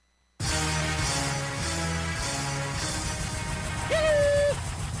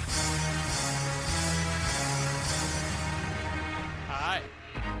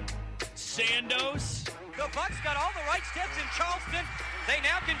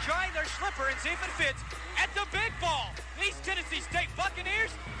try their slipper and see if it fits at the big ball. East Tennessee State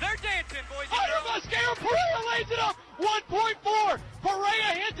Buccaneers, they're dancing, boys and girls. Mascara, Perea lays it up. 1.4. Perea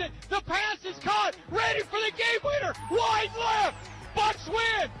hits it. The pass is caught. Ready for the game winner. Wide left. Bucks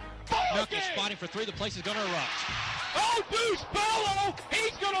win. Milk is spotting for three. The place is going to erupt. Oh, Deuce Bello.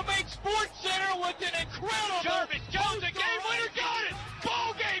 He's going to make Sports Center with an incredible. Jarvis Jones, the game winner, got it.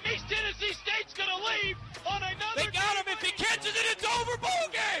 Ball game. East Tennessee State's going to leave on another. They got him. If he catches it, it's over. Ball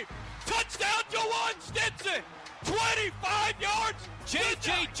game. Touchdown, Jawan Stinson. 25 yards.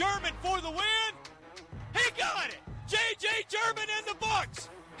 J.J. German for the win. He got it. J.J. German and the Bucks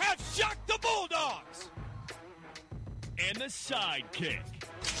have shocked the Bulldogs. And the sidekick.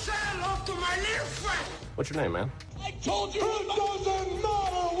 Say hello to my little friend. What's your name, man? I told you it doesn't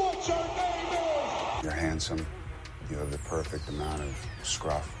matter what your name is. You're handsome. You have the perfect amount of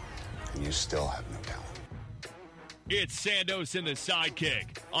scruff, and you still have no talent. It's Sandos and the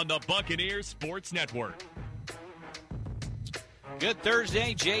Sidekick on the Buccaneers Sports Network. Good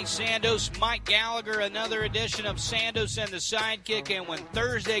Thursday, Jay Sandos, Mike Gallagher, another edition of Sandos and the Sidekick. And when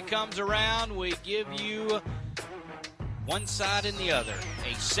Thursday comes around, we give you one side and the other.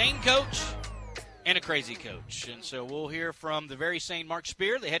 A sane coach and a crazy coach. And so we'll hear from the very sane Mark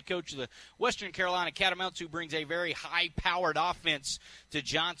Spear, the head coach of the Western Carolina Catamounts, who brings a very high-powered offense to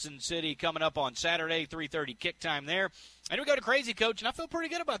Johnson City coming up on Saturday, 3:30 kick time there. And we go to crazy coach, and I feel pretty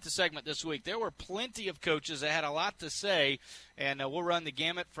good about the segment this week. There were plenty of coaches that had a lot to say, and we'll run the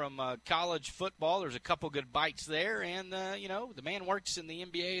gamut from college football. There's a couple good bites there, and, the man works in the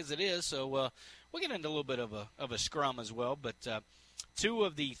NBA as it is, so we'll get into a little bit of a scrum as well. But two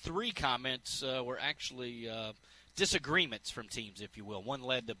of the three comments were actually disagreements from teams, if you will. One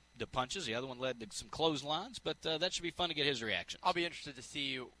led to punches. The other one led to some clotheslines. But that should be fun to get his reaction. I'll be interested to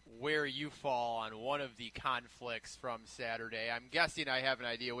see where you fall on one of the conflicts from Saturday. I'm guessing I have an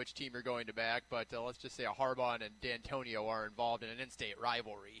idea which team you're going to back, but let's just say Harbaugh and D'Antonio are involved in an in-state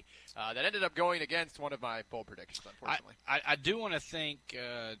rivalry that ended up going against one of my bold predictions, unfortunately. I do want to thank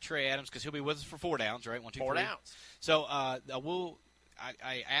Trey Adams, because he'll be with us for 4 downs, right? 1, 2, 3. 4 downs. So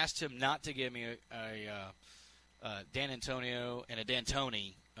I asked him not to give me a Dan Antonio and a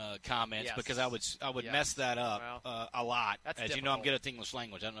D'Antoni comments, yes, because I would mess that up a lot. As difficult. you know, I'm good at the English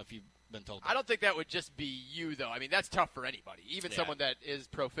language. I don't know if you've been told that. I don't think that would just be you, though. I mean, that's tough for anybody, even someone that is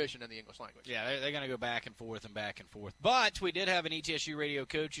proficient in the English language. Yeah, they're going to go back and forth and back and forth. But we did have an ETSU Radio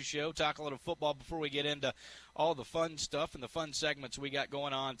Coaches Show, talk a little football before we get into all the fun stuff and the fun segments we got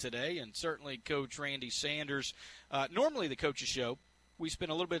going on today, and certainly Coach Randy Sanders. Normally the Coaches Show, we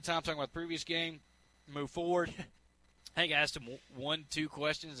spend a little bit of time talking about the previous game, move forward. I think I asked him 1-2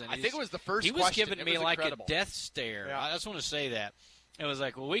 questions. And I think it was the first question. He was giving me like incredible. A death stare. Yeah. I just want to say that. It was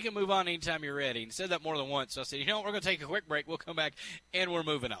like, well, we can move on anytime you're ready. And he said that more than once. So I said, you know what, we're going to take a quick break. We'll come back, and we're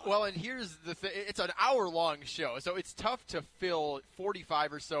moving on. Well, and here's the thing. It's an hour-long show, so it's tough to fill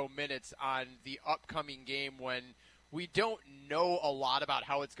 45 or so minutes on the upcoming game when we don't know a lot about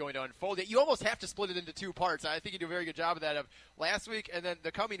how it's going to unfold. You almost have to split it into 2 parts. I think you do a very good job of that, of last week and then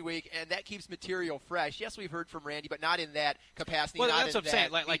the coming week, and that keeps material fresh. Yes, we've heard from Randy, but not in that capacity. Well, not that's in what I'm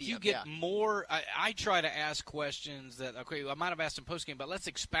saying. that Like you get more. I try to ask questions that, okay, I might have asked in postgame, but let's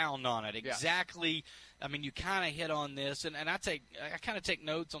expound on it. Exactly. I mean, you kind of hit on this, and I kind of take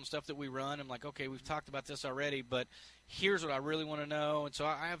notes on stuff that we run. I'm like, okay, we've talked about this already, but here's what I really want to know. And so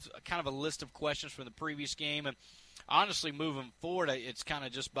I have kind of a list of questions from the previous game, and honestly, moving forward, it's kind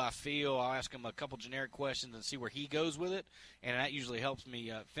of just by feel. I'll ask him a couple generic questions and see where he goes with it, and that usually helps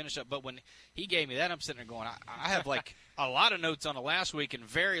me finish up. But when he gave me that, I'm sitting there going, I have like a lot of notes on the last week and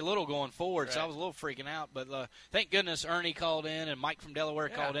very little going forward, right. So I was a little freaking out. But thank goodness Ernie called in and Mike from Delaware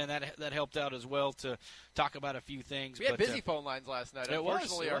called in. That helped out as well to talk about a few things. We had busy phone lines last night.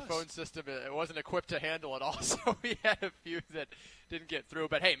 Unfortunately, our phone system wasn't equipped to handle it all, so we had a few that didn't get through.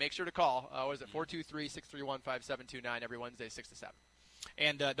 But, hey, make sure to call. Was it 423-631-5729 every Wednesday, 6 to 7.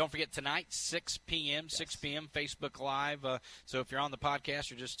 And don't forget, tonight, 6 p.m., Facebook Live. So if you're on the podcast,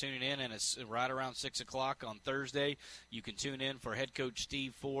 you're just tuning in, and it's right around 6 o'clock on Thursday. You can tune in for head coach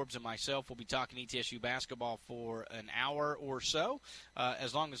Steve Forbes and myself. We'll be talking ETSU basketball for an hour or so.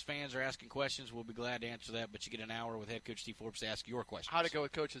 As long as fans are asking questions, we'll be glad to answer that. But you get an hour with head coach Steve Forbes to ask your questions. How to go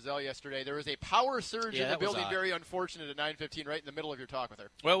with Coach Hazell yesterday. There was a power surge in the building. Very unfortunate at 9:15, right in the middle of your talk with her.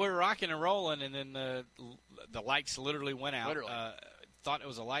 Well, we were rocking and rolling, and then the lights literally went out. Literally. Thought it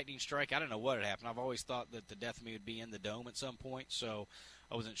was a lightning strike. I don't know what had happened. I've always thought that the death of me would be in the dome at some point. So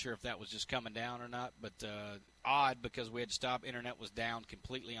I wasn't sure if that was just coming down or not, but odd because we had to stop. Internet was down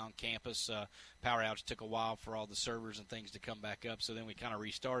completely on campus. Power outage took a while for all the servers and things to come back up, so then we kind of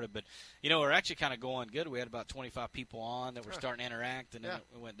restarted. But, we're actually kind of going good. We had about 25 people on that were starting to interact, and then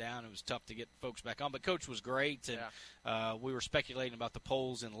it went down. It was tough to get folks back on. But Coach was great, and we were speculating about the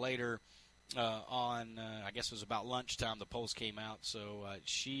polls, and later I guess it was about lunchtime, the polls came out. So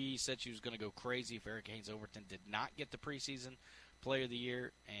she said she was going to go crazy if Erica Haynes Overton did not get the preseason Player of the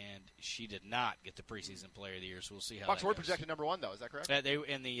Year, and she did not get the preseason Player of the Year, so we'll see how Bucks that were goes. projected number 1, though. Is that correct?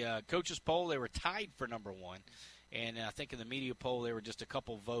 In the coaches poll, they were tied for number 1, and I think in the media poll, they were just a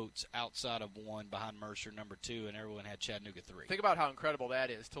couple votes outside of 1 behind Mercer, number 2, and everyone had Chattanooga 3. Think about how incredible that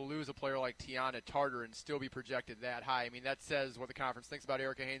is, to lose a player like Tiana Tartar and still be projected that high. I mean, that says what the conference thinks about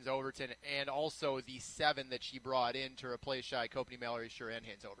Erica Haynes Overton, and also the 7 that she brought in to replace Shai Copeney, Mallory Sure, and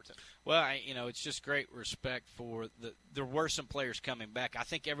Haynes Overton. Well, it's just great respect for there were some players coming back. I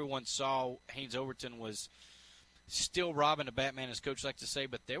think everyone saw Haynes Overton was still robbing the Batman, as Coach likes to say,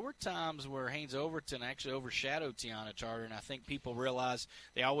 but there were times where Haynes Overton actually overshadowed Tiana Tartar, and I think people realize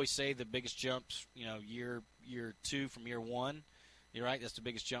they always say the biggest jumps, year 2 from year 1. You're right. That's the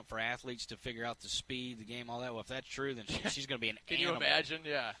biggest jump for athletes to figure out the speed, the game, all that. Well, if that's true, then she's going to be an Can animal. you imagine?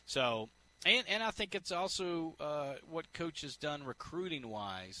 Yeah. So, and I think it's also what Coach has done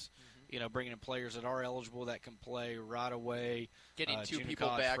recruiting-wise. Bringing in players that are eligible that can play right away. Getting 2 people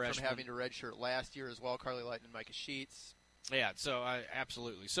back from having to redshirt last year as well, Carly Lighton and Micah Sheets. Yeah, so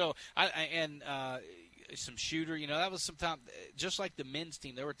absolutely. So, some shooter, that was some time, just like the men's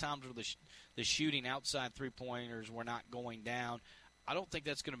team, there were times where the shooting outside three-pointers were not going down. I don't think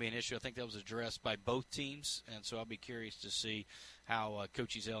that's going to be an issue. I think that was addressed by both teams, and so I'll be curious to see how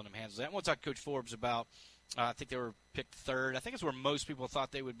Coach Zeldin handles that. I want to talk to Coach Forbes about I think they were picked 3rd. I think it's where most people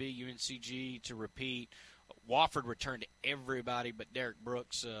thought they would be, UNCG to repeat. Wofford returned to everybody but Derek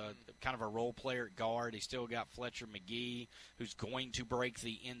Brooks, kind of a role player at guard. He still got Fletcher McGee, who's going to break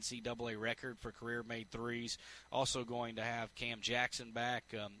the NCAA record for career-made threes. Also going to have Cam Jackson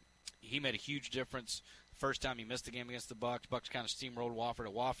back. He made a huge difference first time he missed the game against the Bucks. Bucks kind of steamrolled Wofford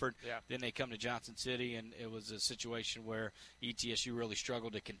at Wofford. Yeah. Then they come to Johnson City, and it was a situation where ETSU really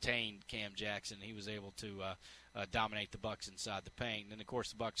struggled to contain Cam Jackson. He was able to dominate the Bucks inside the paint. And, of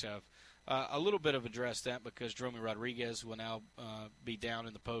course, the Bucks have a little bit of addressed that because Dromy Rodriguez will now be down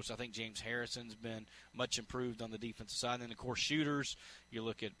in the post. I think James Harrison's been much improved on the defensive side. And then, of course, shooters. You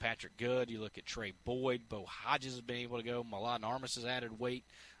look at Patrick Good. You look at Trey Boyd. Bo Hodges has been able to go. Maladen Armas has added weight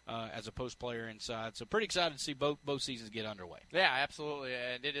as a post player inside. So pretty excited to see both seasons get underway. Yeah, absolutely.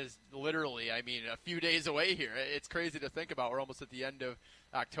 And it is literally, a few days away here. It's crazy to think about. We're almost at the end of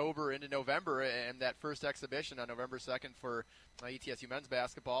October into November, and that first exhibition on November 2nd for ETSU men's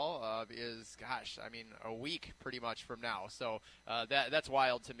basketball is, a week pretty much from now. So that's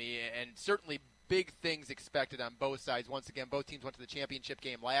wild to me, and certainly big things expected on both sides. Once again, both teams went to the championship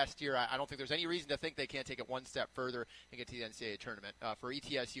game last year. I don't think there's any reason to think they can't take it one step further and get to the NCAA tournament. For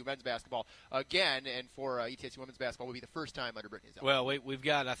ETSU men's basketball, again, and for ETSU women's basketball, will be the first time under Brittany Zeldin. Well, we've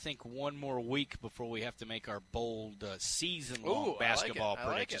got, I think, one more week before we have to make our bold season-long basketball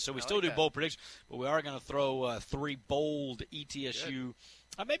predictions. So we still do bold predictions, but we are going to throw 3 bold ETSU,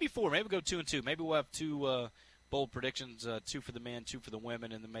 maybe 4, maybe go 2-2. Maybe we'll have 2 bold predictions, 2 for the men, 2 for the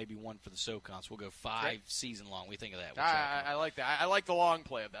women, and then maybe 1 for the SoCons. We'll go 5 season long. We think of that. I like that. I like the long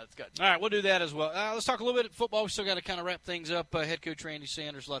play of that. It's good. All right, we'll do that as well. Let's talk a little bit at football. We still got to kind of wrap things up. Head coach Randy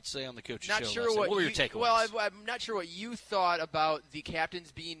Sanders, a lot to say on the coach's show. Not sure what were your takeaways? Well, I'm not sure what you thought about the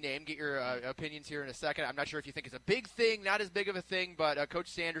captains being named. Get your opinions here in a second. I'm not sure if you think it's a big thing, not as big of a thing, but Coach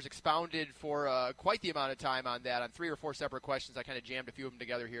Sanders expounded for quite the amount of time on that on 3 or 4 separate questions. I kind of jammed a few of them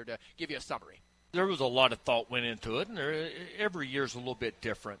together here to give you a summary. There was a lot of thought went into it, and every year's a little bit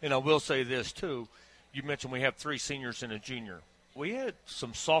different. And I will say this, too. You mentioned we have 3 seniors and a junior. We had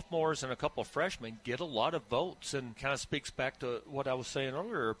some sophomores and a couple of freshmen get a lot of votes, and kind of speaks back to what I was saying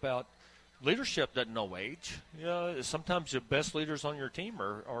earlier about leadership doesn't know age. Sometimes the best leaders on your team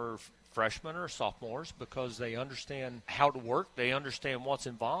are freshmen or sophomores because they understand how to work, they understand what's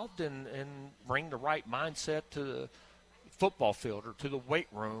involved, and bring the right mindset to the football field or to the weight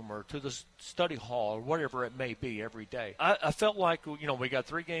room or to the study hall or whatever it may be every day. I felt like, we got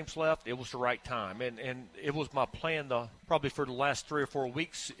 3 games left. It was the right time. And it was my plan probably for the last 3 or 4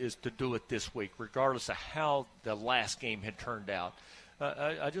 weeks is to do it this week, regardless of how the last game had turned out.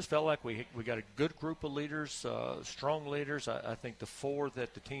 I just felt like we got a good group of leaders, strong leaders. I think the 4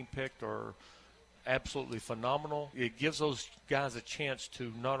 that the team picked are absolutely phenomenal. It gives those guys a chance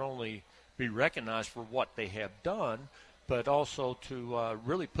to not only be recognized for what they have done, but also to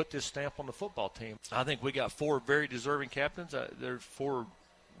really put this stamp on the football team. I think we got 4 very deserving captains. There's 4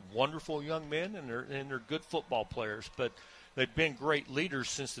 wonderful young men, and they're good football players. But they've been great leaders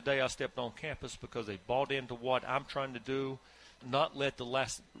since the day I stepped on campus because they bought into what I'm trying to do, not let the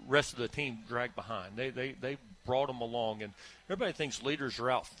rest of the team drag behind. They brought them along, and everybody thinks leaders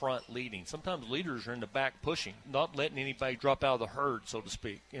are out front leading. Sometimes leaders are in the back pushing, not letting anybody drop out of the herd, so to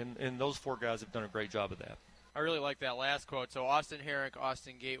speak. And those four guys have done a great job of that. I really like that last quote. So Austin Herrick,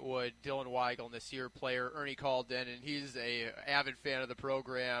 Austin Gatewood, Dylan Weigel, Nasir player, Ernie called in, and he's a avid fan of the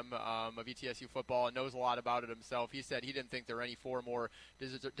program of ETSU football and knows a lot about it himself. He said he didn't think there were any four more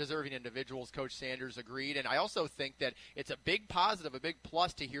deserving individuals. Coach Sanders agreed. And I also think that it's a big positive, a big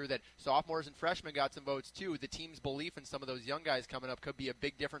plus to hear that sophomores and freshmen got some votes too. The team's belief in some of those young guys coming up could be a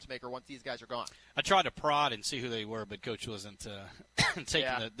big difference maker once these guys are gone. I tried to prod and see who they were, but Coach wasn't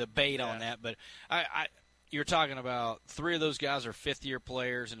taking the bait on that. But you're talking about three of those guys are fifth-year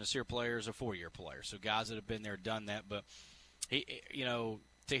players, and the Nasir players are four-year players. So guys that have been there, done that. But to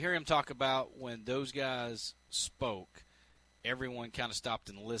hear him talk about when those guys spoke, everyone kind of stopped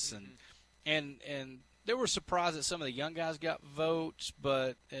and listened, and they were surprised that some of the young guys got votes,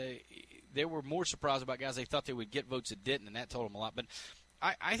 but they were more surprised about guys they thought they would get votes that didn't, and that told them a lot. But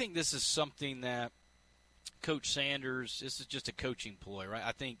I think this is something that Coach Sanders, this is just a coaching ploy, right?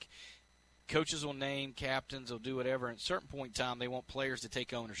 I think coaches will name captains, they'll do whatever. At a certain point in time, they want players to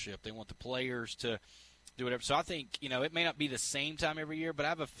take ownership. They want the players to do whatever. So I think, it may not be the same time every year, but I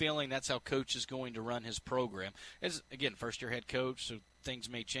have a feeling that's how Coach is going to run his program. As, again, first-year head coach, so things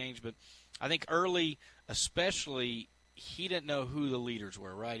may change. But I think early, especially, he didn't know who the leaders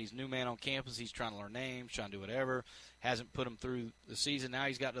were, right? He's a new man on campus. He's trying to learn names, trying to do whatever. Hasn't put him through the season. Now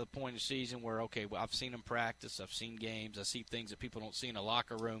he's got to the point of the season where, okay, well, I've seen him practice. I've seen games. I see things that people don't see in a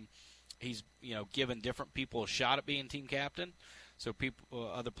locker room. He's, given different people a shot at being team captain. So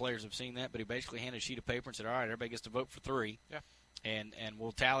other players have seen that. But he basically handed a sheet of paper and said, all right, everybody gets to vote for three. Yeah. And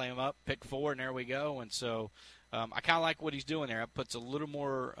we'll tally them up, pick four, and there we go. And so I kind of like what he's doing there. It puts a little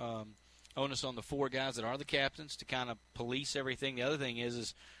more onus on the four guys that are the captains to kind of police everything. The other thing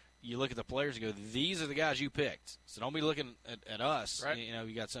is you look at the players and go, these are the guys you picked. So don't be looking at us. Right.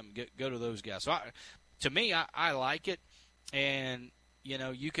 You got something, go to those guys. So to me, I like it. And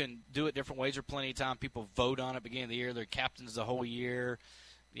you can do it different ways. There are plenty of time people vote on it at the beginning of the year. They're captains the whole year.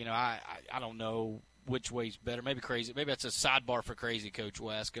 I don't know which way's better. Maybe crazy. Maybe that's a sidebar for crazy Coach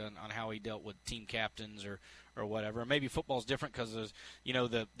West on how he dealt with team captains or whatever. Maybe football's different because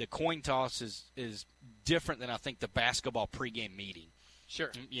the coin toss is different than I think the basketball pregame meeting. Sure.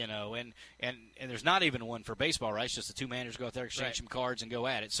 And there's not even one for baseball, right? It's just the two managers go out there, exchange some cards, and go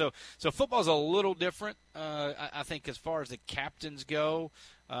at it. So football's a little different, I think, as far as the captains go.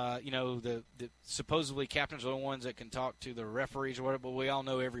 The supposedly captains are the ones that can talk to the referees or whatever, but we all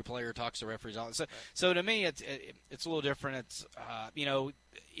know every player talks to referees. So to me, it's a little different. It's,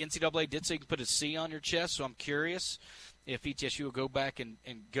 NCAA did say you can put a C on your chest, so I'm curious if ETSU will go back and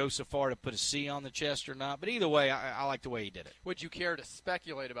go so far to put a C on the chest or not. But either way, I like the way he did it. Would you care to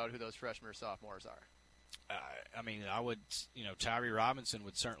speculate about who those freshmen or sophomores are? I would, Tyree Robinson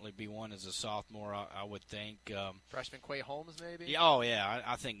would certainly be one as a sophomore, I would think. Freshman Quay Holmes, maybe?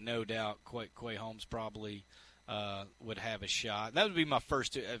 I think no doubt Quay Holmes probably would have a shot. That would be my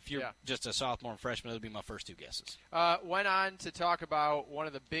first two. If you're just a sophomore and freshman, that would be my first two guesses. Went on to talk about one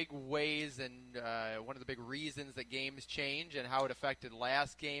of the big ways and one of the big reasons that games change and how it affected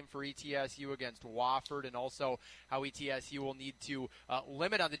last game for ETSU against Wofford, and also how ETSU will need to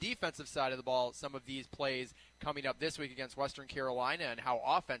limit on the defensive side of the ball some of these plays coming up this week against Western Carolina, and how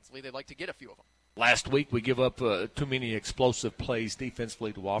offensively they'd like to get a few of them. Last week we give up too many explosive plays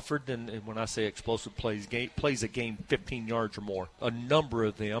defensively to Wofford, and when I say explosive plays a game 15 yards or more, a number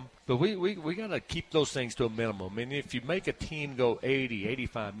of them. But we got to keep those things to a minimum. And if you make a team go 80,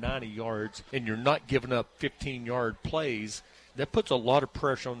 85, 90 yards, and you're not giving up 15-yard plays, that puts a lot of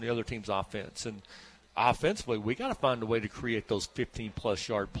pressure on the other team's offense. And offensively, we got to find a way to create those 15-plus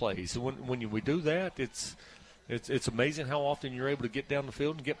yard plays. And when we do that, It's amazing how often you're able to get down the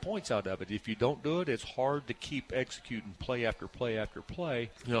field and get points out of it. If you don't do it, it's hard to keep executing play after play after play.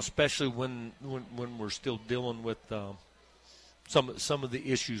 Especially when we're still dealing with some of the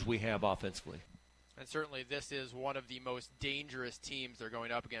issues we have offensively. And certainly this is one of the most dangerous teams they're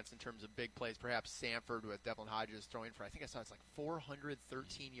going up against in terms of big plays. Perhaps Sanford with Devlin Hodges throwing for, I think I saw it's like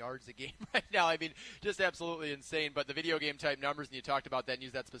 413 yards a game right now. I mean, just absolutely insane. But the video game type numbers, and you talked about that and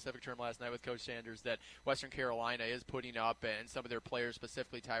used that specific term last night with Coach Sanders, that Western Carolina is putting up, and some of their players,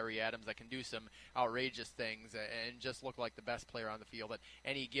 specifically Tyree Adams, that can do some outrageous things and just look like the best player on the field at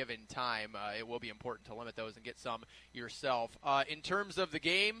any given time. It will be important to limit those and get some yourself. In terms of the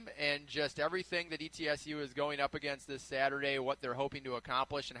game and just everything that ETSU is going up against this Saturday, what they're hoping to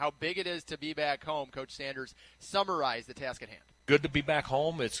accomplish, and how big it is to be back home. Coach Sanders, summarize the task at hand. Good to be back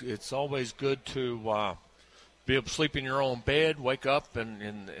home. It's always good to be able to sleep in your own bed, wake up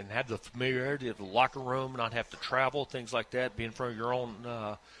and have the familiarity of the locker room, not have to travel, things like that, be in front of your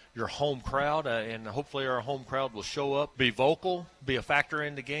own your home crowd, and hopefully our home crowd will show up, be vocal, be a factor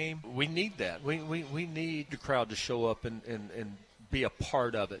in the game. We need that. We need the crowd to show up and be a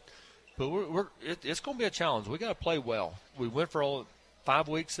part of it. But it's going to be a challenge. We got to play well. We went for all 5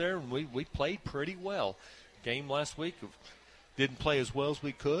 weeks there, and we played pretty well. Game last week, didn't play as well as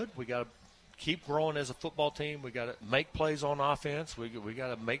we could. We got to keep growing as a football team. We got to make plays on offense. We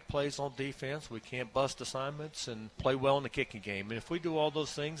got to make plays on defense. We can't bust assignments and play well in the kicking game. And if we do all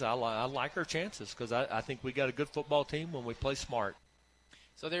those things, I like our chances because I think we got a good football team when we play smart.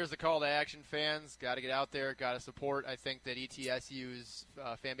 So there's the call to action, fans. Got to get out there, got to support. I think that ETSU's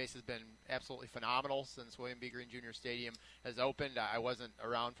fan base has been absolutely phenomenal since William B. Green Jr. Stadium has opened. I wasn't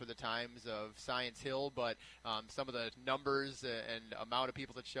around for the times of Science Hill, but some of the numbers and amount of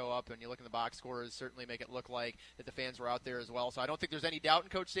people that show up, and you look in the box scores, certainly make it look like that the fans were out there as well. So I don't think there's any doubt in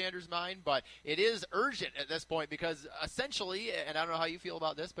Coach Sanders' mind, but it is urgent at this point because essentially, and I don't know how you feel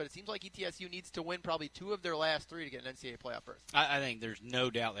about this, but it seems like ETSU needs to win probably 2 of their last 3 to get an NCAA playoff berth. I think there's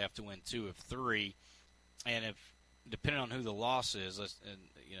no doubt they have to win 2 of 3, and if depending on who the loss is, we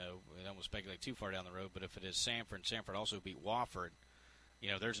don't want to speculate too far down the road, but if it is Sanford, and Sanford also beat Wofford,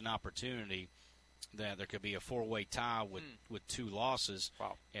 there's an opportunity that there could be a 4-way tie with 2 losses.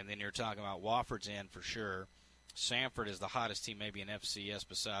 Wow. And then you're talking about Wofford's in for sure. Sanford is the hottest team maybe in FCS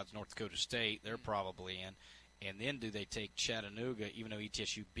besides North Dakota State. They're probably in. And then do they take Chattanooga, even though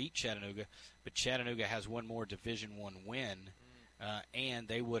ETSU beat Chattanooga, but Chattanooga has one more Division I win. And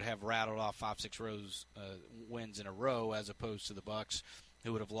they would have rattled off 5-6 wins in a row, as opposed to the Bucks,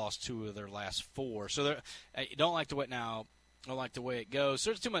 who would have lost 2 of their last 4. So don't like the way it goes.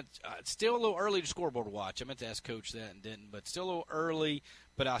 So there's too much. It's still a little early to scoreboard watch. I meant to ask Coach that and didn't, but still a little early.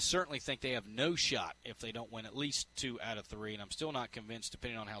 But I certainly think they have no shot if they don't win at least 2 out of 3. And I'm still not convinced,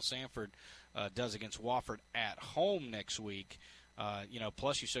 depending on how Sanford does against Wofford at home next week.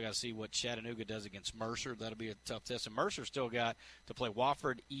 Plus you still got to see what Chattanooga does against Mercer. That'll be a tough test. And Mercer still got to play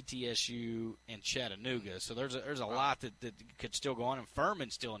Wofford, ETSU, and Chattanooga. So there's a lot that could still go on. And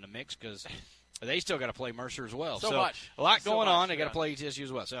Furman's still in the mix because they still got to play Mercer as well. So much. A lot going on. They got to play ETSU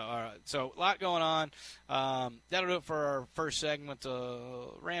as well. So a lot going on. That'll do it for our first segment.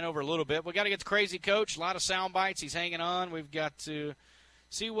 Ran over a little bit. We got to get the crazy coach. A lot of sound bites. He's hanging on. We've got to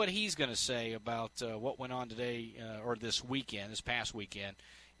see what he's going to say about what went on today or this past weekend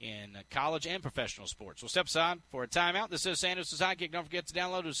in college and professional sports. We'll step aside for a timeout. This is Sandos' Sidekick. Don't forget to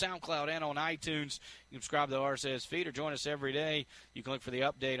download to SoundCloud and on iTunes. You can subscribe to the RSS feed or join us every day. You can look for the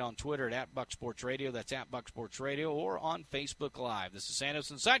update on Twitter at Buck Sports Radio. That's at Buck Sports Radio, or on Facebook Live. This is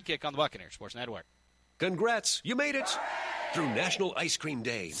Sandos' Sidekick on the Buccaneers Sports Network. Congrats, you made it! Through National Ice Cream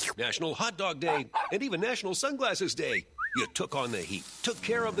Day, National Hot Dog Day, and even National Sunglasses Day. You took on the heat, took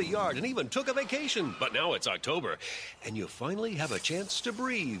care of the yard, and even took a vacation. But now it's October, and you finally have a chance to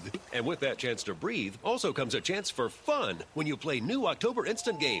breathe. And with that chance to breathe also comes a chance for fun when you play new October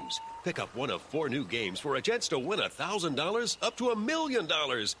Instant Games. Pick up one of 4 new games for a chance to win $1,000 up to $1 million.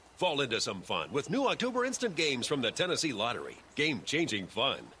 Fall into some fun with new October Instant Games from the Tennessee Lottery. Game-changing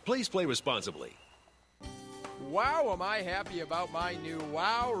fun. Please play responsibly. Wow, am I happy about my new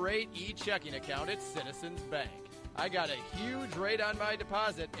Wow Rate e-checking account at Citizens Bank. I got a huge rate on my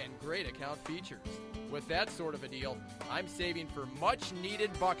deposit and great account features. With that sort of a deal, I'm saving for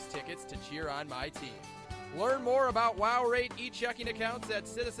much-needed Bucks tickets to cheer on my team. Learn more about Wow Rate e-checking accounts at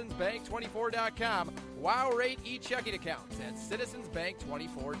citizensbank24.com. Wow Rate e-checking accounts at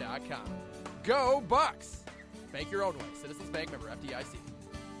citizensbank24.com. Go Bucks! Bank your own way. Citizens Bank, member FDIC.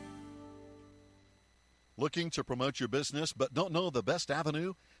 Looking to promote your business but don't know the best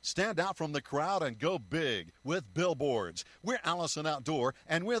avenue? Stand out from the crowd and go big with billboards. We're Allison Outdoor,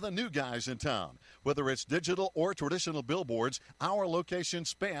 and we're the new guys in town. Whether it's digital or traditional billboards, our locations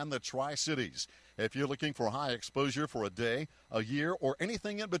span the Tri-Cities. If you're looking for high exposure for a day, a year, or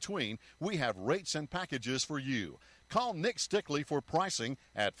anything in between, we have rates and packages for you. Call Nick Stickley for pricing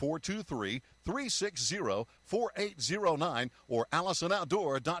at 423-360-4809 or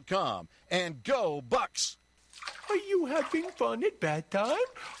AllisonOutdoor.com. And go Bucks! Are you having fun at bath time?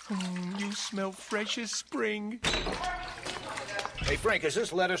 You smell fresh as spring. Hey, Frank, is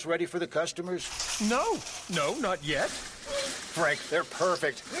this lettuce ready for the customers? No, not yet. Frank, they're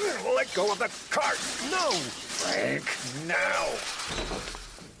perfect. Let go of the cart. No. Frank, now.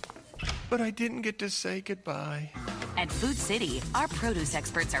 but I didn't get to say goodbye. At Food City, our produce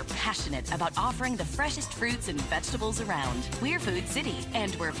experts are passionate about offering the freshest fruits and vegetables around. We're Food City,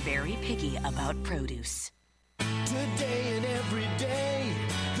 and we're very picky about produce. Today and every day,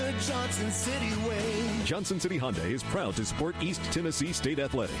 the Johnson City way. Johnson City Honda is proud to support East Tennessee State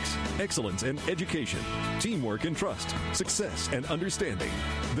Athletics. Excellence and education, teamwork and trust, success and understanding.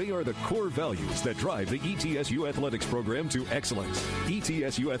 They are the core values that drive the ETSU Athletics program to excellence.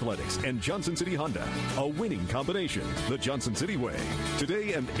 ETSU Athletics and Johnson City Honda, a winning combination. The Johnson City way.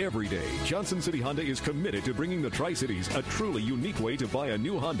 Today and every day, Johnson City Honda is committed to bringing the Tri-Cities a truly unique way to buy a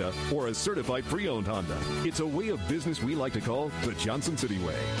new Honda or a certified pre-owned Honda. It's a way of business we like to call the Johnson City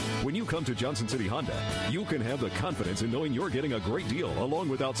way. When you come to Johnson City Honda, you can have the confidence in knowing you're getting a great deal along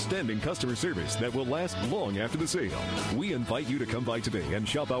with outstanding customer service that will last long after the sale. We invite you to come by today and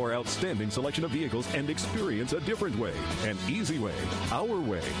shop our outstanding selection of vehicles and experience a different way, an easy way, our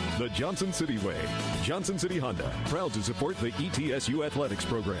way, the Johnson City way. Johnson City Honda, proud to support the ETSU Athletics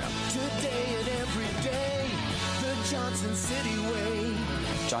program. Today and every day, the Johnson City way.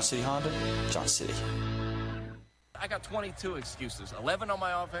 Johnson City Honda, Johnson City. I got 22 excuses, 11 on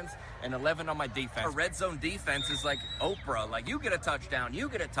my offense and 11 on my defense. A red zone defense is like Oprah. Like, you get a touchdown, you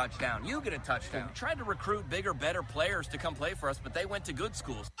get a touchdown, you get a touchdown. We tried to recruit bigger, better players to come play for us, but they went to good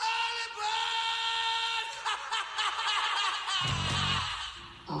schools.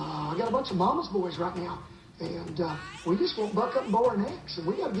 I got a bunch of mama's boys right now, and we just won't buck up and bow our necks, and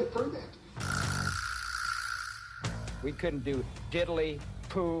we got to get through that. We couldn't do diddly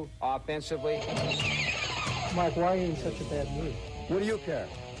poo offensively. Mike, why are you in such a bad mood? What do you care?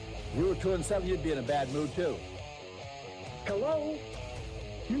 You were 2-7, you'd be in a bad mood too. Hello?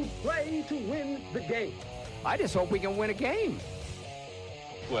 You play to win the game. I just hope we can win a game.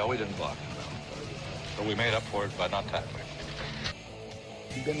 Well, we didn't block him, but we made up for it by not tackling.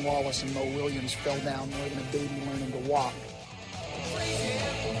 Ben Wallace and Mo Williams fell down more than a baby learning to walk.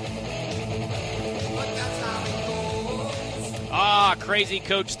 Crazy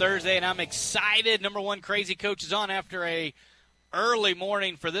Coach Thursday, and I'm excited. Number one, Crazy Coach is on after a early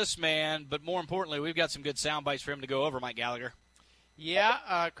morning for this man, but more importantly, we've got some good sound bites for him to go over, Mike Gallagher.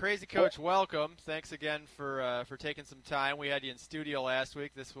 Yeah, Crazy Coach, welcome. Thanks again for taking some time. We had you in studio last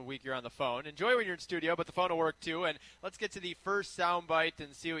week. This week you're on the phone. Enjoy when you're in studio, but the phone will work too. And let's get to the first sound bite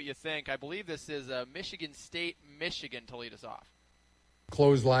and see what you think. I believe this is Michigan State, Michigan, to lead us off.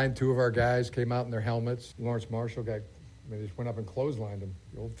 Clothesline, two of our guys came out in their helmets. Lawrence Marshall they just went up and clotheslined him.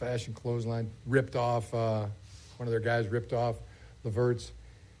 The old-fashioned clothesline. Ripped off, one of their guys ripped off Levert's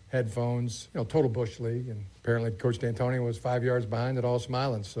headphones. Total Bush League. And apparently Coach D'Antonio was 5 yards behind it, all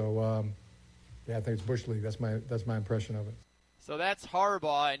smiling. So, I think it's Bush League. That's my impression of it. So that's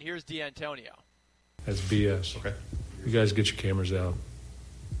Harbaugh, and here's D'Antonio. That's BS. Okay. You guys get your cameras out.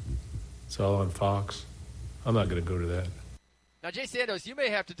 It's all on Fox. I'm not going to go to that. Now, Jay Sandos, you may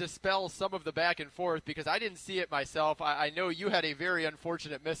have to dispel some of the back and forth because I didn't see it myself. I know you had a very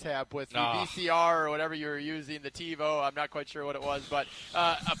unfortunate mishap with the VCR or whatever you were using, the TiVo. I'm not quite sure what it was. But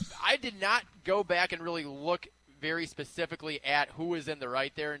I did not go back and really look very specifically at who was in the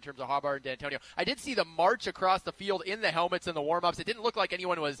right there in terms of Harbaugh and D'Antonio. I did see the march across the field in the helmets and the warm-ups. It didn't look like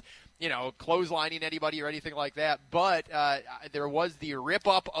anyone was, clotheslining anybody or anything like that. But there was the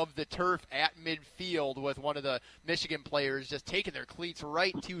rip-up of the turf at midfield with one of the Michigan players just taking their cleats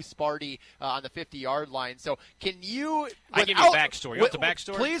right to Sparty on the 50-yard line. So can you – I give you a backstory. You want the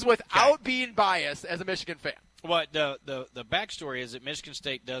backstory? Please, without being biased as a Michigan fan. Well, the backstory is that Michigan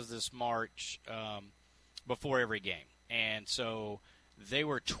State does this march before every game. And so they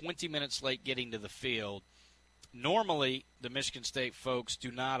were 20 minutes late getting to the field. Normally, the Michigan State folks do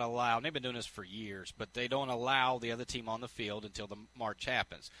not allow, and they've been doing this for years, but they don't allow the other team on the field until the march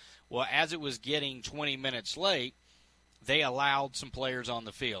happens. Well, as it was getting 20 minutes late, they allowed some players on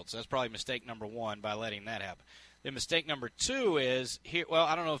the field. So that's probably mistake number one by letting that happen. Then mistake number two is,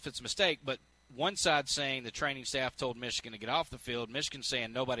 I don't know if it's a mistake, but one side saying the training staff told Michigan to get off the field, Michigan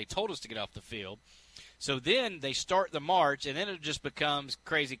saying nobody told us to get off the field. So then they start the march, and then it just becomes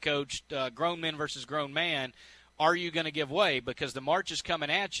Crazy Coach, grown men versus grown man. Are you going to give way? Because the march is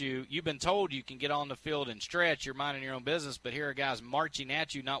coming at you. You've been told you can get on the field and stretch. You're minding your own business, but here are guys marching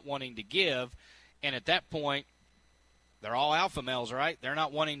at you, not wanting to give. And at that point, they're all alpha males, right? They're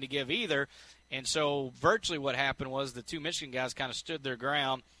not wanting to give either. And so virtually what happened was the two Michigan guys kind of stood their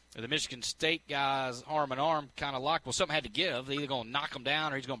ground. The Michigan State guys, arm in arm, kind of locked. Well, something had to give. They're either going to knock him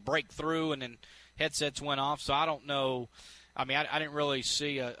down or he's going to break through, and then headsets went off. So I don't know. I mean, I didn't really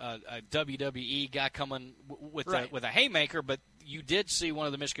see a WWE guy coming with a haymaker, but you did see one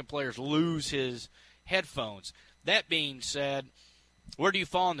of the Michigan players lose his headphones. That being said, Where do you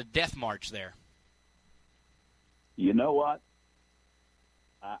fall on the death march there? You know what?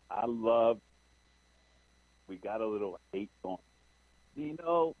 I love we got a little hate on. You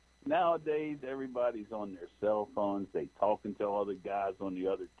know, nowadays everybody's on their cell phones. They talking to all the guys on the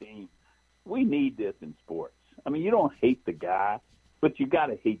other team. We need this in sports. I mean, you don't hate the guy, but you got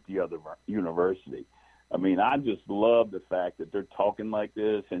to hate the other university. I mean, I just love the fact that they're talking like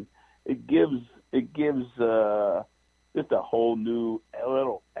this, and it gives just a whole new a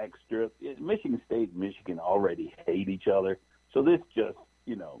little extra. Michigan State and Michigan already hate each other, so this just,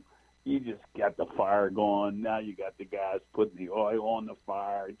 you know, you just got the fire going. Now you got the guys putting the oil on the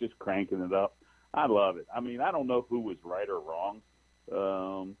fire, just cranking it up. I love it. I mean, I don't know who was right or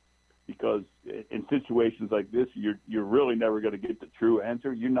wrong, because in situations like this, you're really never going to get the true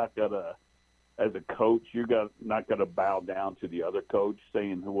answer. You're not gonna, as a coach, not gonna bow down to the other coach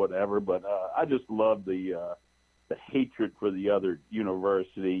saying whatever. But I just love the hatred for the other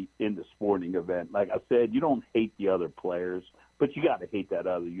university in the sporting event. Like I said, you don't hate the other players, but you got to hate that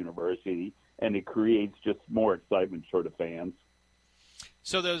other university, and it creates just more excitement for the fans.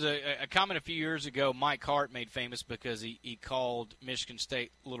 So there was a comment a few years ago Mike Hart made famous because he called Michigan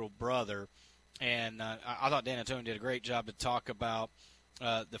State little brother, and I thought Dan Antonio did a great job to talk about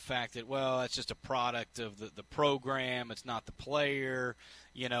the fact that, well, it's just a product of the program. It's not the player,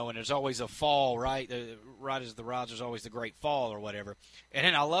 you know, and there's always a fall, right? Right as the rise, there's always the great fall or whatever. And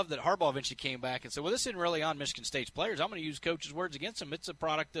then I love that Harbaugh eventually came back and said, well, this isn't really on Michigan State's players. I'm going to use coach's words against him. It's a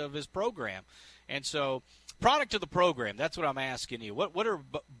product of his program. And so product of the program, that's what I'm asking you. What are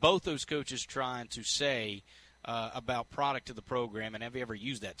both those coaches trying to say about product of the program, and have you ever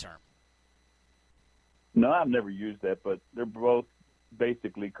used that term? No, I've never used that, but they're both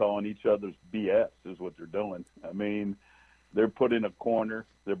basically calling each other's BS is what they're doing. I mean, they're put in a corner.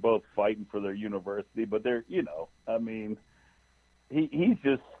 They're both fighting for their university, but they're, you know, I mean, he's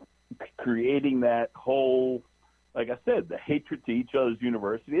just creating that whole, like I said, the hatred to each other's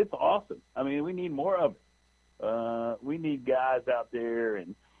university. It's awesome. I mean, we need more of it. We need guys out there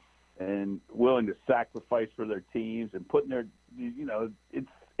and willing to sacrifice for their teams and putting their, you know,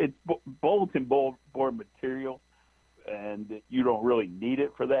 it's bulletin board material, and you don't really need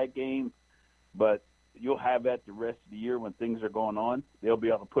it for that game, but you'll have that the rest of the year when things are going on. They'll be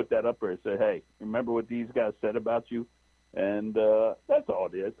able to put that up there and say, hey, remember what these guys said about you? And that's all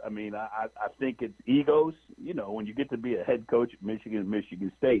it is. I mean, I think it's egos. You know, when you get to be a head coach at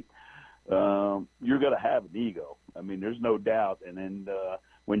Michigan State, you're going to have an ego. I mean, there's no doubt. And then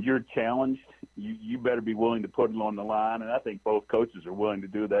when you're challenged, you better be willing to put it on the line. And I think both coaches are willing to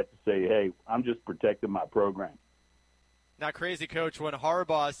do that, to say, hey, I'm just protecting my program. Not crazy, Coach, when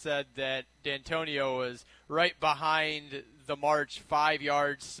Harbaugh said that D'Antonio was right behind the march, 5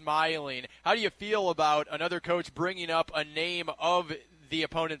 yards, smiling. How do you feel about another coach bringing up a name of the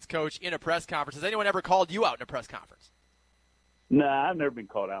opponent's coach in a press conference? Has anyone ever called you out in a press conference? No, I've never been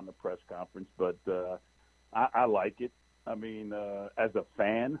called out in a press conference, but I like it. I mean, as a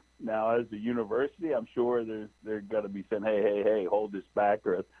fan, now as a university, I'm sure they're going to be saying, hey, hold this back,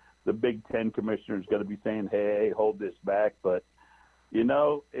 or the Big Ten commissioner is going to be saying, hey, hold this back. But, you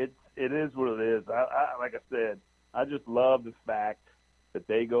know, it is what it is. I like I said, I just love the fact that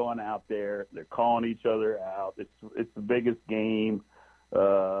they going out there, they're calling each other out. It's the biggest game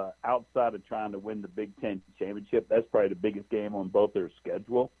outside of trying to win the Big Ten championship. That's probably the biggest game on both their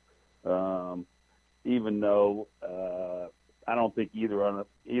schedule. Even though I don't think either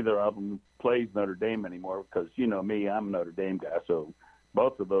of them plays Notre Dame anymore, because, you know me, I'm a Notre Dame guy, so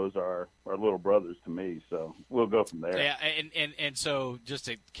both of those are little brothers to me, so we'll go from there. Yeah, and so just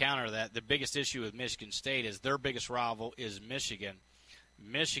to counter that, the biggest issue with Michigan State is their biggest rival is Michigan.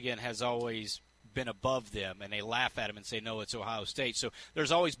 Michigan has always been above them, and they laugh at them and say, no, it's Ohio State. So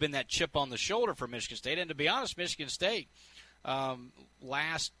there's always been that chip on the shoulder for Michigan State. And to be honest, Michigan State,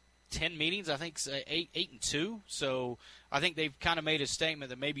 last 10 meetings, I think 8-2. So I think they've kind of made a statement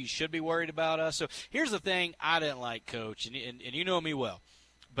that maybe you should be worried about us. So here's the thing I didn't like, Coach, and you know me well,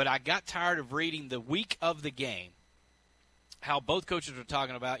 but I got tired of reading the week of the game how both coaches were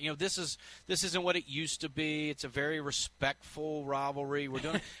talking about, you know, this isn't what it used to be. It's a very respectful rivalry. We're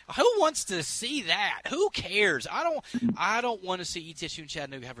doing. Who wants to see that? Who cares? I don't want to see ETSU and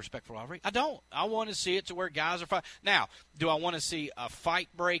Chattanooga have respectful rivalry. I don't. I want to see it to where guys are fighting. Now, do I want to see a fight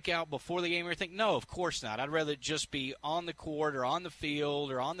break out before the game or anything? No, of course not. I'd rather it just be on the court or on the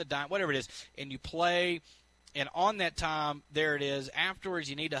field or on the dime, whatever it is, and you play. And on that time, there it is. Afterwards,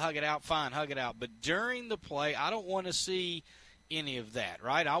 you need to hug it out. Fine, hug it out. But during the play, I don't want to see any of that,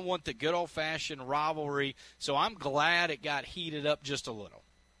 right? I want the good old-fashioned rivalry. So I'm glad it got heated up just a little.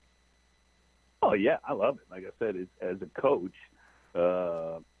 Oh, yeah, I love it. Like I said, as a coach,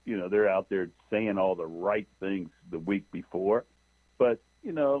 They're out there saying all the right things the week before. But,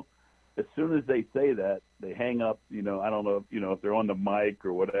 as soon as they say that, they hang up, I don't know, if they're on the mic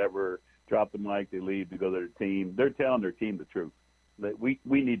or whatever, drop the mic, they leave to go to their team. They're telling their team the truth. That we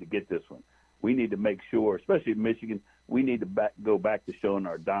need to get this one. We need to make sure, especially in Michigan, we need to go back to showing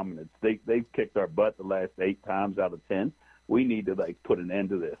our dominance. They've kicked our butt the last 8 times out of 10. We need to, put an end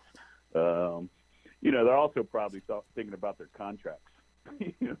to this. They're also probably thinking about their contracts.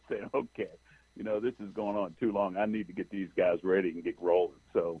 Saying, okay, this is going on too long. I need to get these guys ready and get rolling.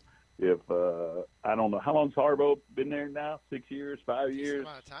 So if I don't know, how long's Harbaugh been there now? 6 years, 5 years? It's a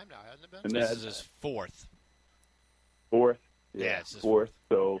amount of time now, hasn't it been? And this is his fourth. Fourth? Yeah, it's his fourth.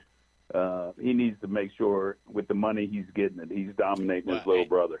 So he needs to make sure with the money he's getting that he's dominating his little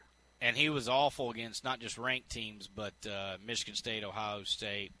brother. And he was awful against not just ranked teams, but Michigan State, Ohio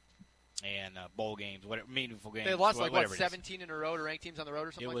State, and bowl games, meaningful games. They lost 17 in a row to ranked teams on the road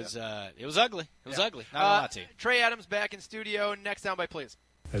or something like that? It was ugly. It was ugly. Not gonna lie to you. Trey Adams back in studio. Next soundbite, please.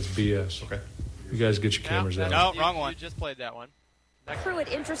 That's BS. Okay. You guys get your cameras out. No, wrong one. You just played that one. Pruitt,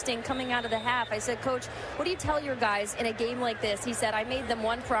 interesting coming out of the half. I said, Coach, what do you tell your guys in a game like this? He said, I made them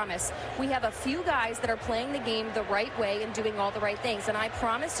one promise. We have a few guys that are playing the game the right way and doing all the right things. And I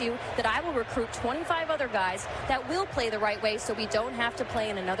promise you that I will recruit 25 other guys that will play the right way so we don't have to play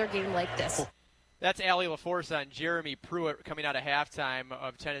in another game like this. That's Allie LaForce on Jeremy Pruitt coming out of halftime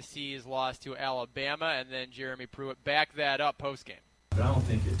of Tennessee's loss to Alabama, and then Jeremy Pruitt backed that up postgame. But I don't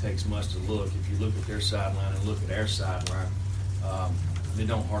think it takes much to look. If you look at their sideline and look at our sideline, they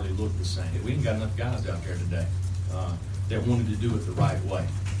don't hardly look the same. We ain't got enough guys out there today that wanted to do it the right way.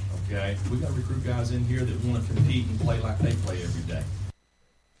 Okay, we got to recruit guys in here that want to compete and play like they play every day.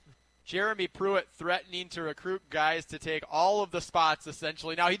 Jeremy Pruitt threatening to recruit guys to take all of the spots,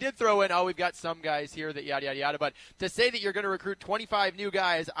 essentially. Now, he did throw in, we've got some guys here that yada, yada, yada. But to say that you're going to recruit 25 new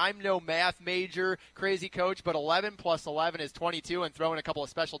guys, I'm no math major, crazy coach, but 11 plus 11 is 22, and throw in a couple of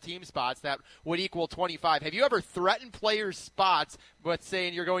special team spots, that would equal 25. Have you ever threatened players' spots but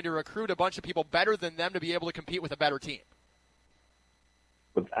saying you're going to recruit a bunch of people better than them to be able to compete with a better team?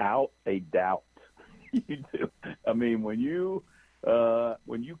 Without a doubt, you do. I mean, when you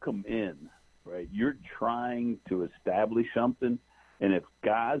come in, right, you're trying to establish something, and if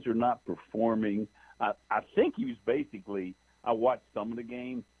guys are not performing, I think he was basically, I watched some of the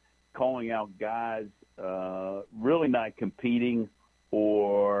game, calling out guys really not competing,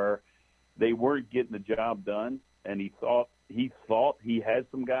 or they weren't getting the job done, and he thought he had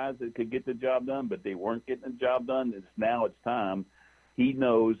some guys that could get the job done, but they weren't getting the job done. It's time. He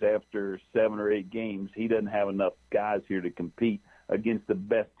knows after 7 or 8 games he doesn't have enough guys here to compete against the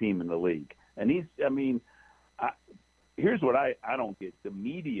best team in the league. And here's what I don't get. The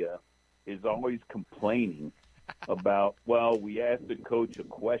media is always complaining about, well, we asked the coach a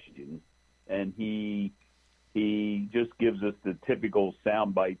question, and he just gives us the typical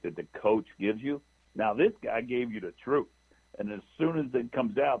soundbite that the coach gives you. Now, this guy gave you the truth. And as soon as it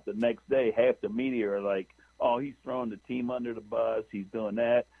comes out the next day, half the media are like, oh, he's throwing the team under the bus, he's doing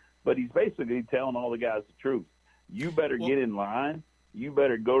that. But he's basically telling all the guys the truth. You better get in line. You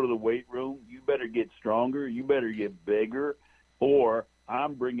better go to the weight room. You better get stronger. You better get bigger, or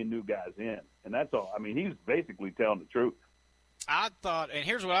I'm bringing new guys in. And that's all. I mean, he's basically telling the truth. I thought, and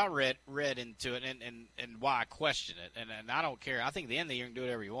here's what I read into it and why I question it. And I don't care. I think at the end of the year you can do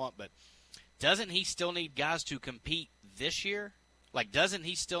whatever you want, but doesn't he still need guys to compete this year? Like, doesn't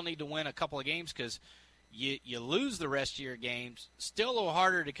he still need to win a couple of games? Because you lose the rest of your games. Still a little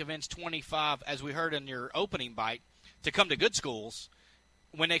harder to convince 25, as we heard in your opening bite, to come to good schools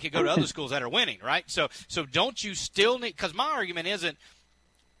when they could go to other schools that are winning, right? So don't you still need – because my argument isn't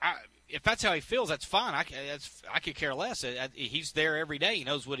if that's how he feels, that's fine. I could care less. He's there every day. He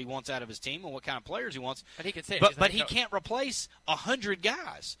knows what he wants out of his team and what kind of players he wants. And he can say but he can't replace 100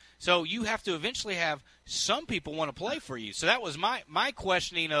 guys. So you have to eventually have some people want to play for you. So that was my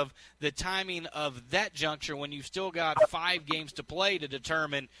questioning of the timing of that juncture when you've still got 5 games to play to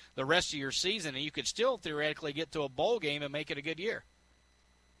determine the rest of your season, and you could still theoretically get to a bowl game and make it a good year.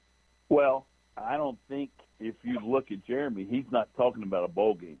 Well, I don't think if you look at Jeremy, he's not talking about a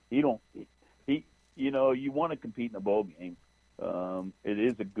bowl game. You want to compete in a bowl game. It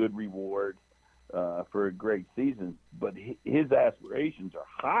is a good reward for a great season, but his aspirations are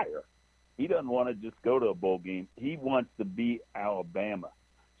higher. He doesn't want to just go to a bowl game. He wants to be Alabama.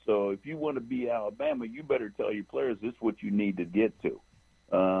 So if you want to be Alabama, you better tell your players this is what you need to get to.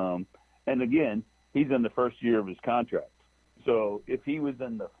 And again, he's in the first year of his contract. So if he was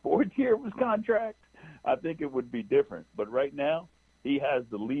in the 4th year of his contract, I think it would be different. But right now, he has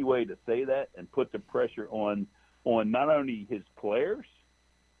the leeway to say that and put the pressure on on not only his players,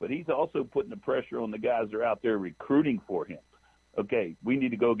 but he's also putting the pressure on the guys that are out there recruiting for him. Okay, we need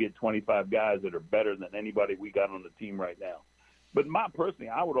to go get 25 guys that are better than anybody we got on the team right now. But personally,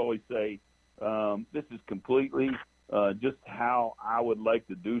 I would always say this is completely just how I would like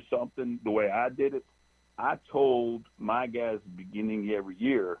to do something the way I did it. I told my guys at the beginning of every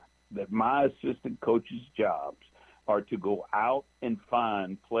year that my assistant coaches' jobs are to go out and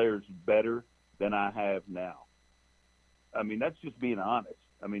find players better than I have now. I mean, that's just being honest.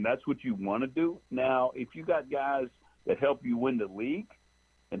 I mean, that's what you want to do. Now, if you got guys that help you win the league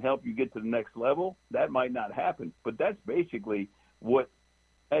and help you get to the next level, that might not happen. But that's basically what,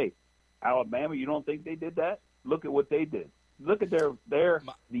 hey, Alabama, you don't think they did that? Look at what they did. Look at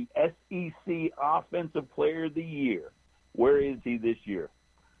the SEC Offensive Player of the Year. Where is he this year?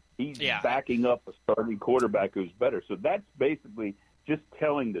 He's backing up a starting quarterback who's better. So that's basically just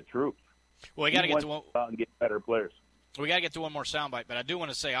telling the truth. Well, we got to get to one and get better players. We got to get to one more soundbite, but I do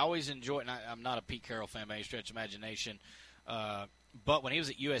want to say I always enjoy it, and I'm not a Pete Carroll fan by any stretch of imagination, but when he was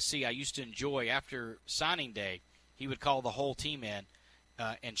at USC, I used to enjoy, after signing day, he would call the whole team in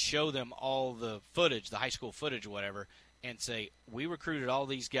and show them all the footage, the high school footage or whatever, and say, we recruited all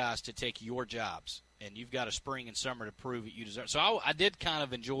these guys to take your jobs, and you've got a spring and summer to prove that you deserve. So I did kind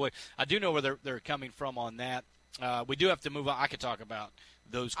of enjoy. I do know where they're coming from on that. We do have to move on. I could talk about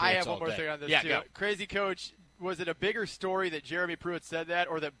those quotes all day. I have one more thing on this, too. Go. Crazy Coach, was it a bigger story that Jeremy Pruitt said that,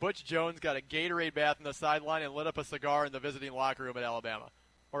 or that Butch Jones got a Gatorade bath on the sideline and lit up a cigar in the visiting locker room at Alabama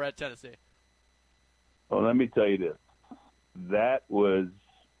or at Tennessee? Well, let me tell you this. That was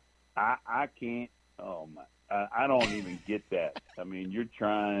 – I can't – oh, my – I don't even get that. I mean, you're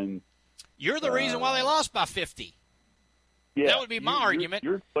trying – You're the reason why they lost by 50. Yeah, that would be my argument.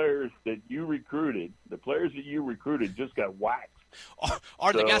 Your players that you recruited, the players that you recruited just got whacked.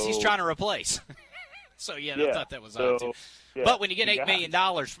 Are the guys he's trying to replace. So, I thought that was odd, too. Yeah, but when you get $8 million,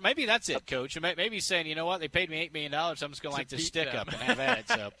 maybe that's it, Coach. Maybe he's saying, you know what, they paid me $8 million, I'm just going to light this stick up and have at it.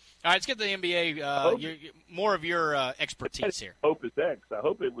 So, all right, let's get to the NBA, more of your expertise here. Opus X. I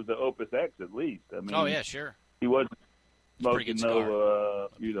hope it was an Opus X at least. I mean, oh, yeah, sure. He wasn't smoking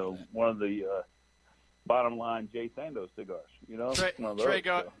one of the bottom line Jay Sandos cigars. You know, Trey,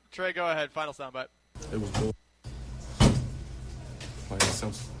 go ahead. Final soundbite. It was bull. Like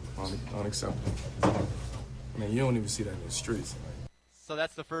unacceptable. I mean, you don't even see that in the streets. So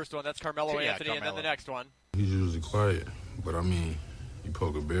that's the first one. That's Carmelo Anthony, and then the next one. He's usually quiet, but I mean, you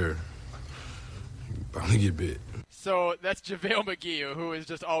poke a bear, you probably get bit. So that's JaVale McGee, who is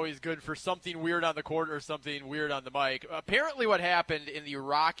just always good for something weird on the court or something weird on the mic. Apparently what happened in the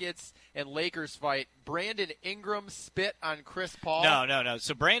Rockets and Lakers fight, Brandon Ingram spit on Chris Paul. No.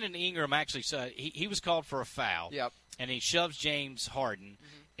 So Brandon Ingram actually said he was called for a foul. Yep. And he shoves James Harden,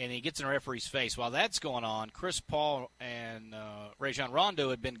 and he gets in a referee's face. While that's going on, Chris Paul and Rajon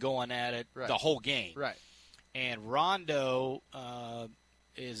Rondo had been going at it the whole game. Right. And Rondo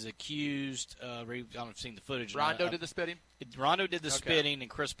is accused of, I don't know if you've seen the footage. Rondo did the spitting? Rondo did the spitting in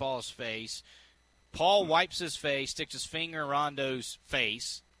Chris Paul's face. Paul wipes his face, sticks his finger in Rondo's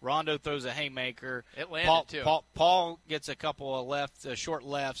face. Rondo throws a haymaker. It landed, too. Paul gets a couple of short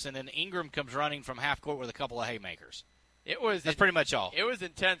lefts, and then Ingram comes running from half court with a couple of haymakers. That's pretty much all. It was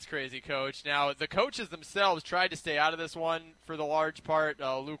intense, Crazy Coach. Now, the coaches themselves tried to stay out of this one for the large part.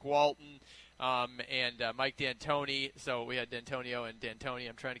 Luke Walton and Mike D'Antoni. So we had D'Antonio and D'Antoni.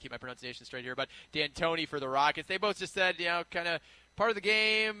 I'm trying to keep my pronunciation straight here. But D'Antoni for the Rockets. They both just said, kind of part of the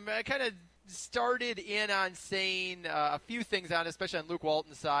game, kind of started in on saying a few things on, especially on Luke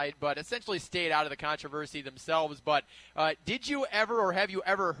Walton's side, but essentially stayed out of the controversy themselves. But did you ever or have you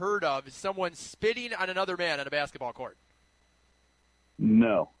ever heard of someone spitting on another man on a basketball court?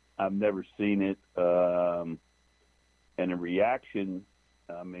 No, I've never seen it. And a reaction,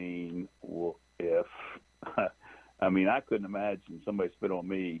 I mean, I couldn't imagine somebody spit on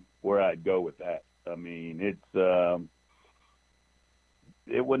me where I'd go with that. I mean, it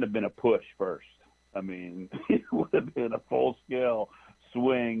wouldn't have been a push first. I mean, it would have been a full-scale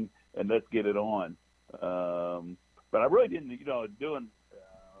swing, and let's get it on. But I really didn't,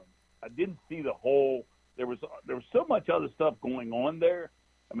 I didn't see the whole – there was so much other stuff going on there.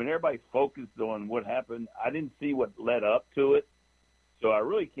 I mean, everybody focused on what happened. I didn't see what led up to it. So I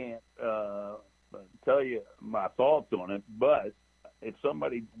really can't tell you my thoughts on it. But if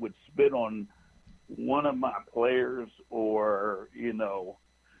somebody would spit on one of my players, or it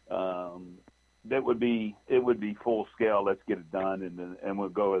would be full scale. Let's get it done, and we'll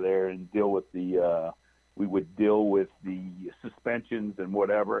go over there and deal with we would deal with the suspensions and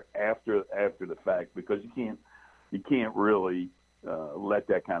whatever after the fact, because you can't really let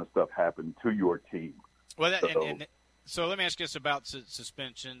that kind of stuff happen to your team. Well, so let me ask you this about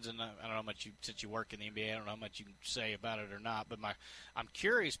suspensions, and I don't know how much since you work in the NBA, I don't know how much you can say about it or not. But I'm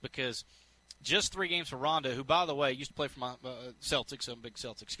curious because just 3 games for Rondo, who, by the way, used to play for my Celtics. I'm a big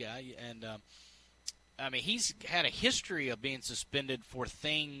Celtics guy, and I mean, he's had a history of being suspended for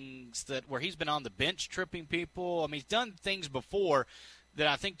things where he's been on the bench tripping people. I mean, he's done things before that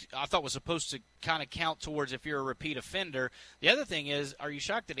I thought was supposed to kind of count towards if you're a repeat offender. The other thing is, are you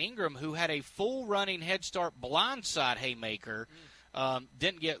shocked that Ingram, who had a full running head start blindside haymaker,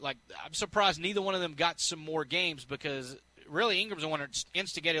 didn't get, like, I'm surprised neither one of them got some more games because really Ingram's the one that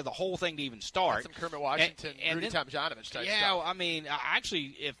instigated the whole thing to even start. That's some Kermit Washington, Rudy Tomjanovich type stuff. Yeah, I mean,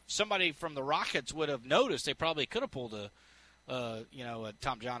 actually, if somebody from the Rockets would have noticed, they probably could have pulled a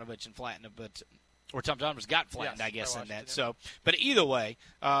Tomjanovich and flattened it, but – or Tomjanovich got flattened, yes, I guess, in that. So, but either way,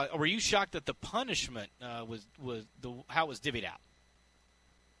 were you shocked that the punishment was how it was divvied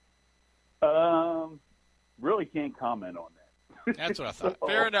out? Really can't comment on that. That's what I thought.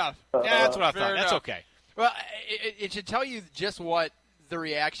 Fair enough. Yeah, that's what I thought. That's okay. Well, it should tell you just what the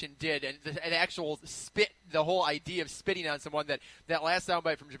reaction did and an actual spit, the whole idea of spitting on someone. That last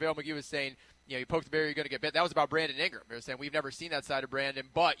soundbite from JaVale McGee was saying, you poke the barrier, you're going to get bit. That was about Brandon Ingram. They were saying, we've never seen that side of Brandon,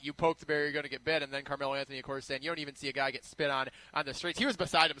 but you poke the barrier, you're going to get bit. And then Carmelo Anthony, of course, saying, you don't even see a guy get spit on the streets. He was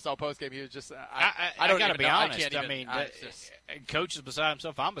beside himself post-game. He was just, I don't got to be honest. I mean, Coach is beside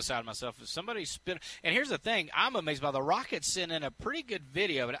himself. I'm beside myself. If somebody spit. And here's the thing. I'm amazed by the Rockets sent in a pretty good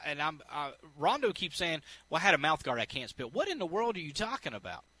video. And Rondo keeps saying, well, I had a mouth guard. I can't spit. What in the world are you talking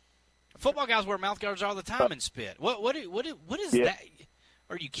about? Football guys wear mouth guards all the time and spit. What is that?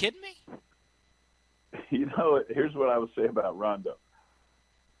 Are you kidding me? Here's what I would say about Rondo.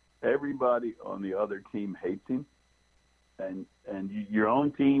 Everybody on the other team hates him, and your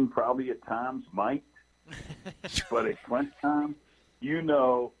own team probably at times might, but at crunch time,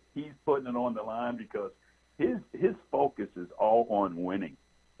 he's putting it on the line because his focus is all on winning,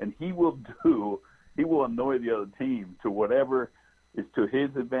 and he will annoy the other team to whatever is to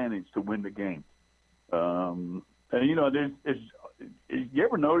his advantage to win the game. And you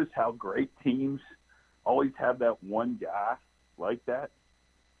ever notice how great teams always have that one guy like that?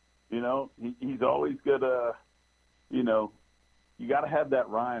 He's always gonna, you got to have that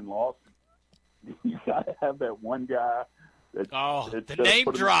Ryan Lawson. You got to have that one guy. The name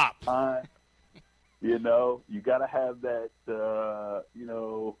drop. You got to have that,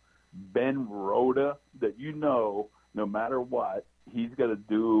 Ben Rhoda that no matter what, he's going to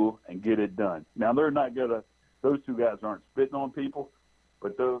do and get it done. Now, they're not going to – those two guys aren't spitting on people,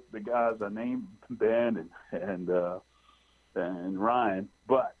 but the guys I named, Ben and Ryan,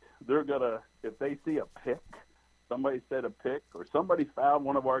 but they're going to – if they see a pick, somebody said a pick, or somebody fouled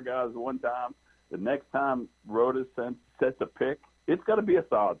one of our guys one time, the next time Rhoda sets a pick, it's going to be a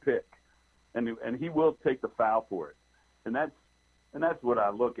solid pick, and he will take the foul for it. And that's what I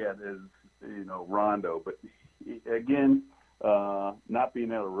look at as, Rondo. But, again, not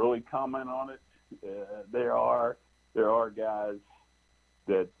being able to really comment on it, there are guys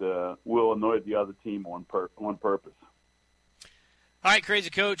that will annoy the other team on purpose. All right, Crazy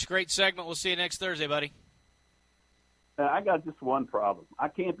Coach, great segment. We'll see you next Thursday, buddy. I got just one problem. I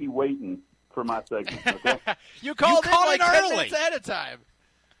can't be waiting for my segment. Okay? You called in like 10 early. minutes ahead of time.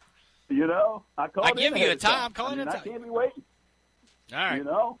 I give you a time. Call in a time. I can't be waiting. All right.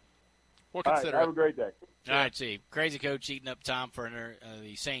 We'll consider it. Have a great day. All right, see. Crazy Coach eating up time for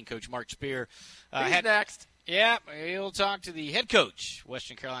the sane coach, Mark Spear. He's next. Yeah, he'll talk to the head coach,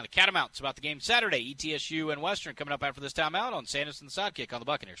 Western Carolina Catamounts, about the game Saturday, ETSU and Western, coming up after this timeout on Sandus and the Sidekick on the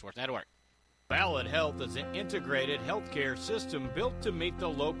Buccaneers Sports Network. Ballad Health is an integrated healthcare system built to meet the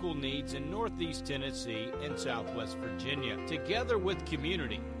local needs in Northeast Tennessee and Southwest Virginia. Together with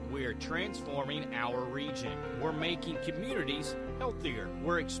community, we are transforming our region. We're making communities healthier.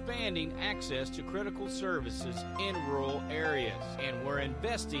 We're expanding access to critical services in rural areas. And we're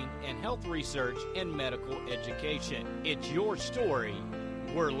investing in health research and medical education. It's your story.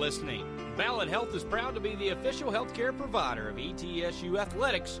 We're listening. Ballad Health is proud to be the official healthcare provider of ETSU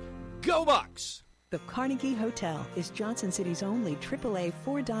Athletics. Go Bucks! The Carnegie Hotel is Johnson City's only AAA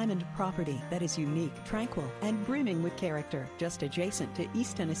 4-diamond property that is unique, tranquil, and brimming with character, just adjacent to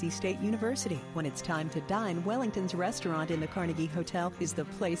East Tennessee State University. When it's time to dine, Wellington's restaurant in the Carnegie Hotel is the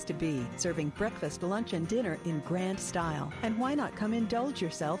place to be, serving breakfast, lunch, and dinner in grand style. And why not come indulge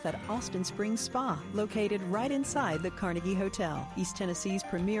yourself at Austin Springs Spa, located right inside the Carnegie Hotel. East Tennessee's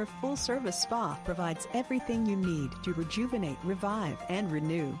premier full-service spa provides everything you need to rejuvenate, revive, and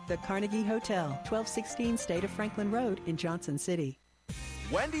renew. The Carnegie Hotel, 1216 State of Franklin Road in Johnson City.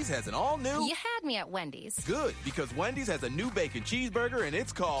 Wendy's has an all-new... You had me at Wendy's. Good, because Wendy's has a new bacon cheeseburger, and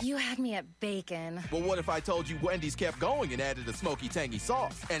it's called... You had me at bacon. Well, what if I told you Wendy's kept going and added a smoky, tangy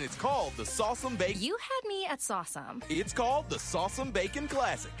sauce? And it's called the Sauce'em Bacon... You had me at Sauce'em. It's called the Sauce'em Bacon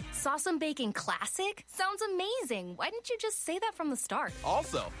Classic. Sauce'em Bacon Classic? Sounds amazing. Why didn't you just say that from the start?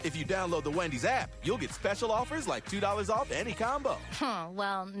 Also, if you download the Wendy's app, you'll get special offers like $2 off any combo.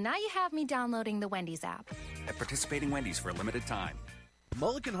 Well, now you have me downloading the Wendy's app. At participating Wendy's for a limited time.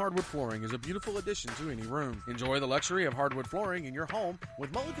 Mullican Hardwood Flooring is a beautiful addition to any room. Enjoy the luxury of hardwood flooring in your home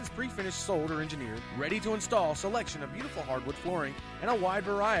with Mullican's pre-finished, sold or engineered, ready-to-install selection of beautiful hardwood flooring and a wide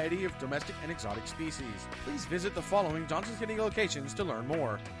variety of domestic and exotic species. Please visit the following Johnson City locations to learn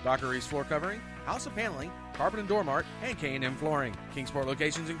more: Dr. East Floor Covering, House of Paneling, Carpet and Door Mart, and K&M Flooring. Kingsport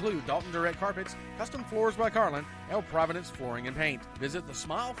locations include Dalton Direct Carpets, Custom Floors by Carlin, El Providence Flooring and Paint. Visit the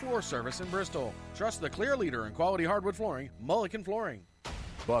Smile Floor Service in Bristol. Trust the clear leader in quality hardwood flooring, Mullican Flooring.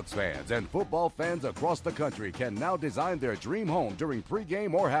 Bucs fans and football fans across the country can now design their dream home during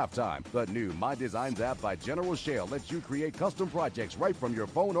pregame or halftime. The new My Designs app by General Shale lets you create custom projects right from your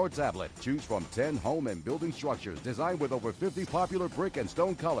phone or tablet. Choose from 10 home and building structures designed with over 50 popular brick and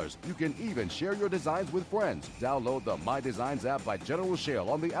stone colors. You can even share your designs with friends. Download the My Designs app by General Shale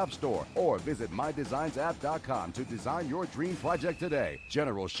on the App Store or visit MyDesignsApp.com to design your dream project today.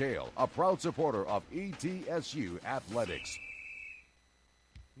 General Shale, a proud supporter of ETSU Athletics.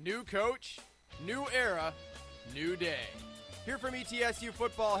 New coach, new era, new day. Here from ETSU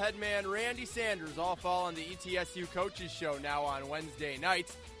football head man Randy Sanders, all fall on the ETSU Coaches Show now on Wednesday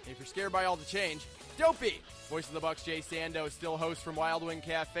nights. And if you're scared by all the change, Dopey, voice of the Bucs Jay Sando, still host from Wild Wing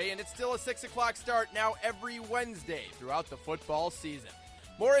Cafe, and it's still a 6 o'clock start now every Wednesday throughout the football season.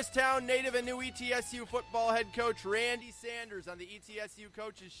 Morristown native and new ETSU football head coach Randy Sanders on the ETSU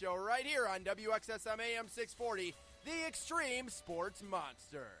Coaches Show right here on WXSM AM 640, the Extreme Sports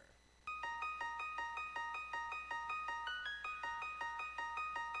Monster.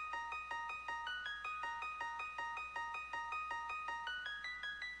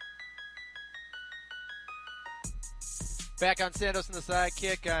 Back on Sandos and the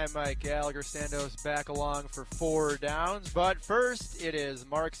Sidekick, I'm Mike Gallagher. Sandos back along for 4 downs. But first, it is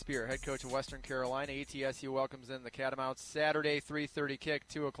Mark Spear, head coach of Western Carolina. ETSU welcomes in the Catamounts Saturday, 3:30 kick,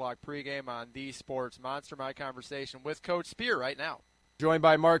 2 o'clock pregame on the Sports Monster. My conversation with Coach Spear right now. Joined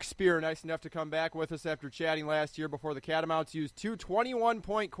by Mark Spear, nice enough to come back with us after chatting last year before the Catamounts used 2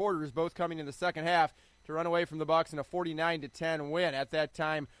 21-point quarters, both coming in the second half, to run away from the Bucs in a 49-10 win. At that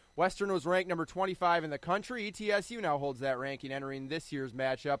time, Western was ranked number 25 in the country. ETSU now holds that ranking entering this year's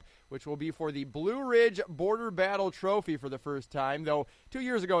matchup, which will be for the Blue Ridge Border Battle Trophy for the first time, though 2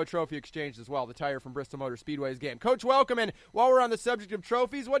 years ago a trophy exchanged as well, the tire from Bristol Motor Speedway's game. Coach, welcome, and while we're on the subject of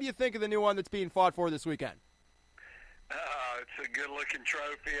trophies, what do you think of the new one that's being fought for this weekend? It's a good-looking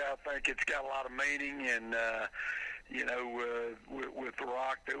trophy. I think it's got a lot of meaning, and with the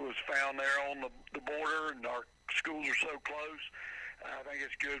rock that was found there on the border, and our schools are so close, I think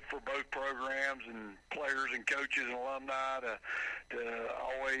it's good for both programs and players and coaches and alumni to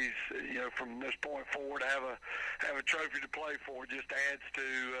always, from this point forward, have a trophy to play for. It just adds to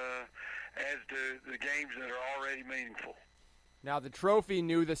the games that are already meaningful. Now, the trophy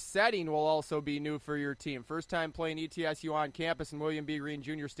new, the setting will also be new for your team. First time playing ETSU on campus in William B. Green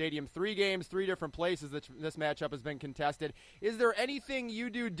Jr. Stadium. 3 games, 3 different places that this matchup has been contested. Is there anything you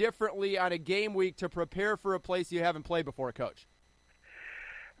do differently on a game week to prepare for a place you haven't played before, Coach?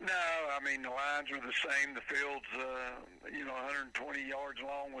 No, I mean, the lines are the same. The field's, 120 yards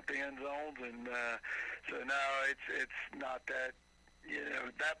long with the end zones. And so, no, it's not that.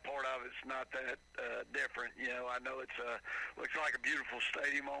 That part of it's not that different. I know it's looks like a beautiful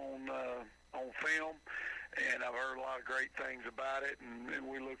stadium on film, and I've heard a lot of great things about it, and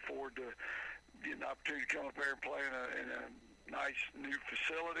we look forward to getting an opportunity to come up there and play in a nice new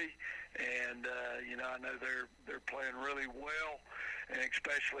facility. And I know they're playing really well, and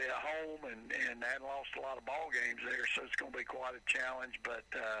especially at home, and hadn't lost a lot of ball games there, so it's going to be quite a challenge. But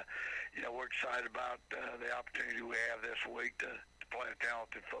we're excited about the opportunity we have this week to play a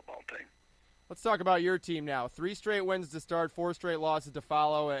talented football team. Let's talk about your team now. 3 straight wins to start, 4 straight losses to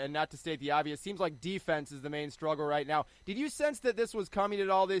follow, and not to state the obvious, seems like defense is the main struggle right now. Did you sense that this was coming at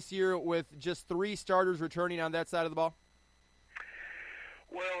all this year with just 3 starters returning on that side of the ball?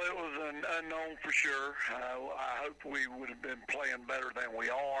 Well, it was an unknown for sure. I hope we would have been playing better than we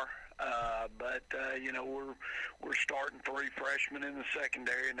are. But we're starting 3 freshmen in the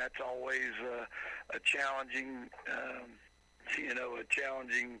secondary, and that's always a challenging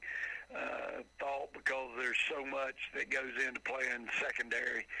thought, because there's so much that goes into playing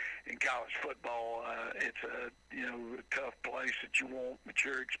secondary in college football. It's a tough place that you want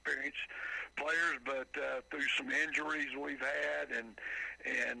mature, experienced players, but through some injuries we've had, and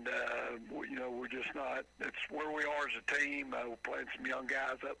we're just not. That's where we are as a team. We're playing some young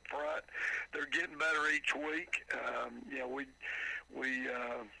guys up front. They're getting better each week. We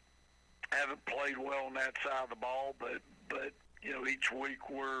haven't played well on that side of the ball, but each week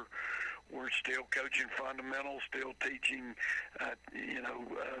we're still coaching fundamentals, still teaching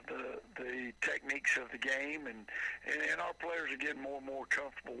the techniques of the game, and our players are getting more and more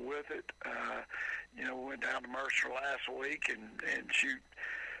comfortable with it. We went down to Mercer last week and shoot.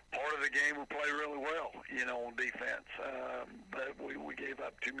 Part of the game we play really well, on defense. But we gave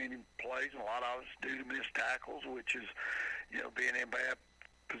up too many plays, and a lot of it's due to missed tackles, which is, being in bad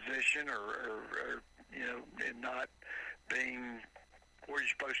position or and not being where you're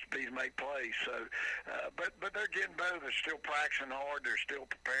supposed to be to make plays. So, but they're getting better. They're still practicing hard. They're still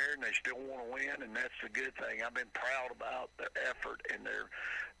prepared, and they still want to win, and that's the good thing. I've been proud about their effort and their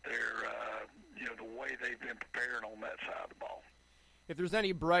the way they've been preparing on that side of the ball. If there's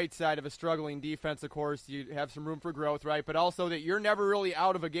any bright side of a struggling defense, of course, you have some room for growth, right? But also that you're never really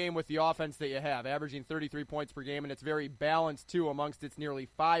out of a game with the offense that you have, averaging 33 points per game, and it's very balanced, too, amongst its nearly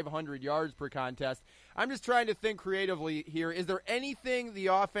 500 yards per contest. I'm just trying to think creatively here. Is there anything the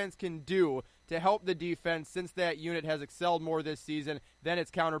offense can do to help the defense, since that unit has excelled more this season than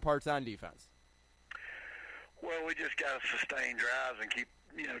its counterparts on defense? Well, we just got to sustain drives and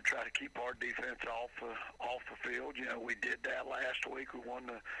try to keep our defense off the field. We did that last week. We won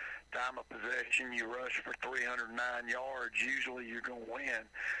the time of possession. You rush for 309 yards. Usually you're going to win,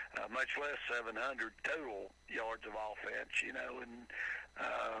 much less 700 total yards of offense, and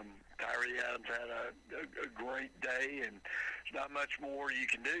Tyree Adams had a great day, and there's not much more you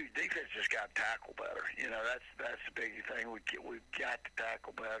can do. Defense just got to tackle better. That's the big thing. We've got to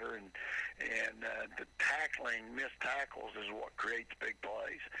tackle better, and the tackling, missed tackles is what creates big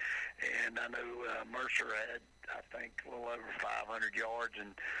plays. And I know Mercer had, I think, a little over 500 yards,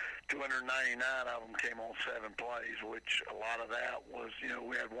 and 299 of them came on 7 plays, which a lot of that was,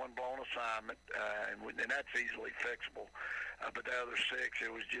 we had one blown assignment, and that's easily fixable. But the other 6,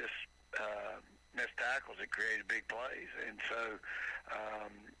 it was just missed tackles that created big plays. And so,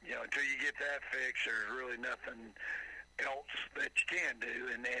 until you get that fixed, there's really nothing else that you can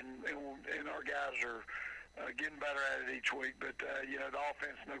do. And our guys are getting better at it each week. But, the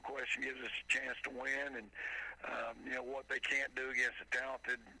offense, no question, gives us a chance to win. And, what they can't do against a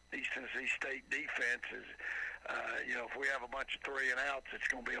talented East Tennessee State defense is, if we have a bunch of 3 and outs, it's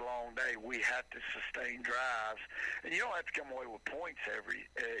going to be a long day. We have to sustain drives. And you don't have to come away with points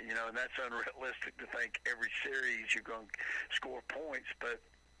and that's unrealistic to think every series you're going to score points. But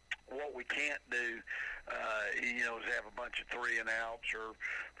what we can't do, is have a bunch of 3 and outs or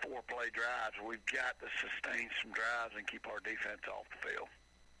 4-play drives. We've got to sustain some drives and keep our defense off the field.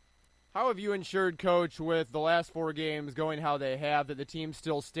 How have you ensured, Coach, with the last 4 games going how they have, that the team's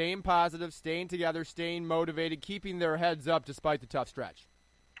still staying positive, staying together, staying motivated, keeping their heads up despite the tough stretch?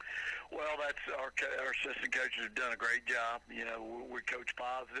 Well, that's our assistant coaches have done a great job. We coach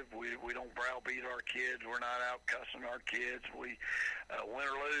positive. We don't browbeat our kids. We're not out cussing our kids. We win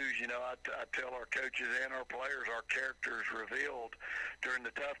or lose. I tell our coaches and our players our character is revealed during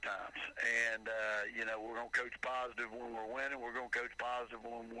the tough times. And we're going to coach positive when we're winning. We're going to coach positive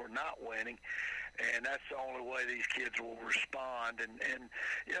when we're not winning. And that's the only way these kids will respond. And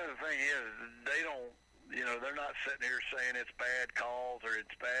the thing is, they don't. They're not sitting here saying it's bad calls or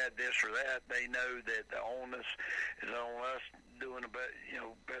it's bad this or that. They know that the onus is on us doing a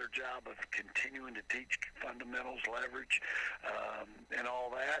better job of continuing to teach fundamentals, leverage, and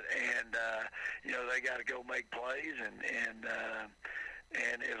all that. And they got to go make plays and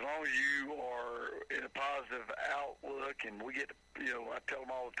as long as you are in a positive outlook, and we get, I tell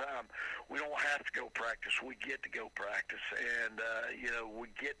them all the time, we don't have to go practice. We get to go practice. And, we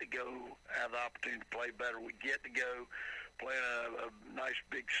get to go have the opportunity to play better. We get to go play in a nice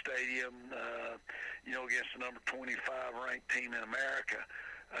big stadium, against the number 25 ranked team in America.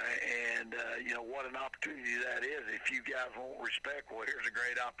 What an opportunity that is. If you guys want respect, well, here's a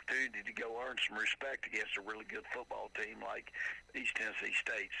great opportunity to go earn some respect against a really good football team like East Tennessee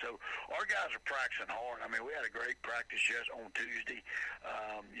State. So our guys are practicing hard. I mean, we had a great practice on Tuesday,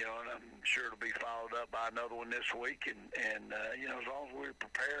 and I'm sure it'll be followed up by another one this week. And as long as we're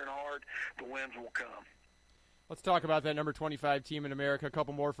preparing hard, the wins will come. Let's talk about that number 25 team in America. A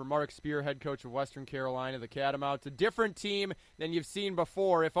couple more for Mark Spear, head coach of Western Carolina, the Catamounts. A different team than you've seen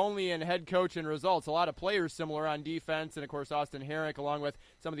before, if only in head coach and results. A lot of players similar on defense, and, of course, Austin Herrick, along with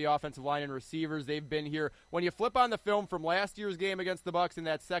some of the offensive line and receivers. They've been here. When you flip on the film from last year's game against the Bucs in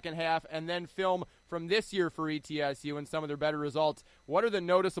that second half and then film from this year for ETSU and some of their better results, what are the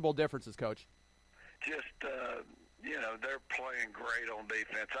noticeable differences, Coach? Just, they're playing great on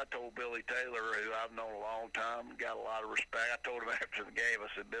defense. I told Billy Taylor, who I've known a long time, got a lot of respect. I told him after the game, I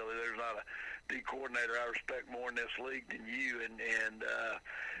said, Billy, there's not a D coordinator I respect more in this league than you. And I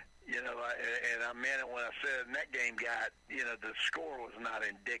meant it when I said, and that game got, the score was not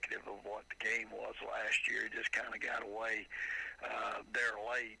indicative of what the game was last year. It just kind of got away there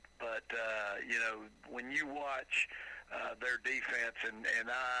late. But, when you watch their defense, and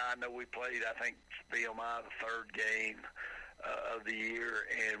I know we played, I think, VMI the third game of the year,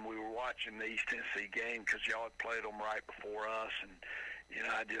 and we were watching the East Tennessee game because y'all had played them right before us, and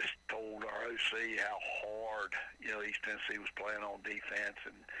I just told our OC how hard East Tennessee was playing on defense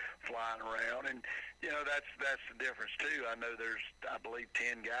and flying around, and that's the difference too. I know there's, I believe,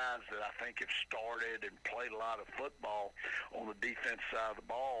 10 guys that I think have started and played a lot of football on the defense side of the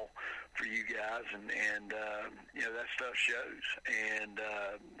ball for you guys, and that stuff shows, and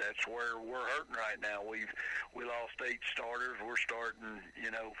that's where we're hurting right now. We lost 8 starters. We're starting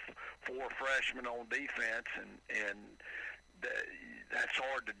 4 freshmen on defense, and that's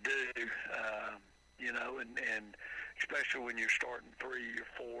hard to do, and especially when you're starting 3 or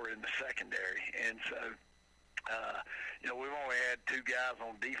 4 in the secondary. And so, we've only had 2 guys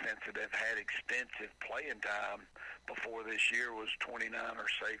on defense that have had extensive playing time before this year. Was 29er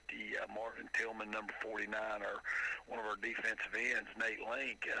safety Marvin Tillman, number 49, or one of our defensive ends, Nate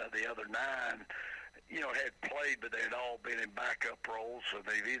Link. The other 9, had played, but they had all been in backup roles. So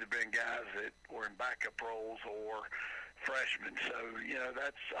they've either been guys that were in backup roles or freshmen. So,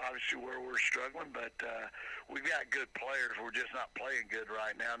 that's obviously where we're struggling, but we've got good players. We're just not playing good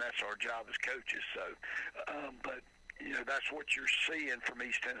right now, and that's our job as coaches. So, but, that's what you're seeing from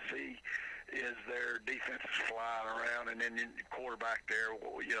East Tennessee is their defense is flying around, and then the quarterback there,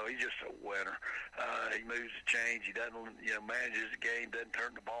 he's just a winner. He moves the chains. He doesn't, manages the game, doesn't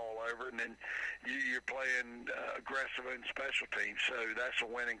turn the ball over, and then you're playing aggressive in special teams. So that's a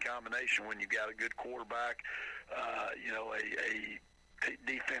winning combination when you've got a good quarterback, a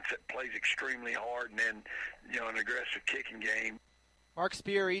defense that plays extremely hard, and then, an aggressive kicking game. Mark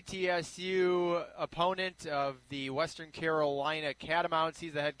Spear, ETSU opponent of the Western Carolina Catamounts.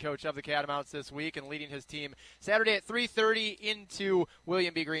 He's the head coach of the Catamounts this week and leading his team Saturday at 3:30 into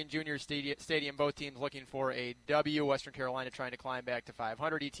William B. Green Jr. Stadium. Both teams looking for a W. Western Carolina trying to climb back to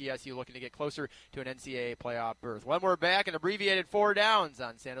 500. ETSU looking to get closer to an NCAA playoff berth. When we're back, an abbreviated 4 downs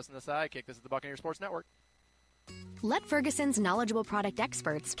on Sandos and the Sidekick. This is the Buccaneer Sports Network. Let Ferguson's knowledgeable product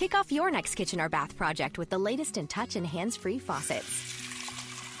experts kick off your next kitchen or bath project with the latest in touch and hands-free faucets,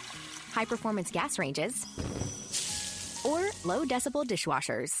 high-performance gas ranges, or low-decibel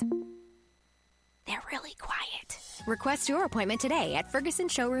dishwashers. They're really quiet. Request your appointment today at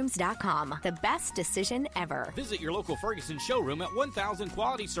FergusonShowrooms.com. The best decision ever. Visit your local Ferguson showroom at 1000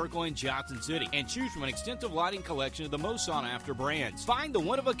 Quality Circle in Johnson City and choose from an extensive lighting collection of the most sought-after brands. Find the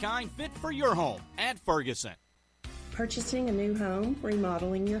one-of-a-kind fit for your home at Ferguson. Purchasing a new home,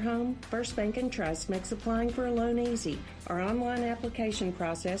 remodeling your home, First Bank & Trust makes applying for a loan easy. Our online application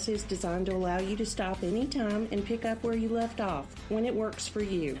process is designed to allow you to stop anytime and pick up where you left off when it works for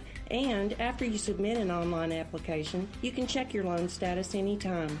you. And after you submit an online application, you can check your loan status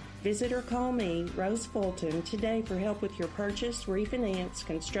anytime. Visit or call me, Rose Fulton, today for help with your purchase, refinance,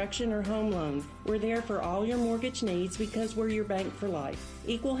 construction, or home loan. We're there for all your mortgage needs because we're your bank for life.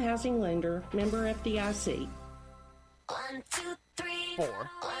 Equal housing lender, member FDIC. 1, 2, 3, 4. 1,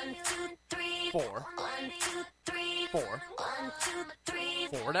 2, 3, 4. 1, 2, 3, 4. 1, 2, 3,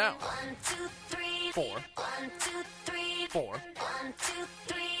 4 down. 1, 2, 3, 4. 1, 2, 3, 4. 1, 2,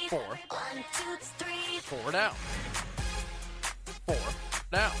 3, 4. 1, 2, 3, 4 down. 4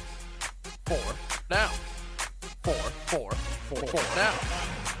 down. 4 down. 4, 4, 4, 4 down.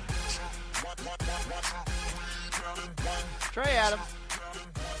 Trey Adams.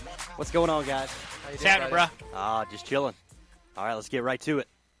 What's going on, guys? What's happening, bro? Just chilling. All right, let's get right to it.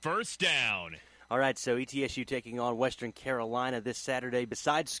 First down. All right, so ETSU taking on Western Carolina this Saturday.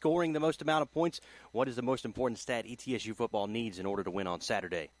 Besides scoring the most amount of points, what is the most important stat ETSU football needs in order to win on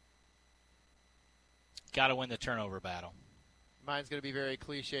Saturday? Got to win the turnover battle. Mine's going to be very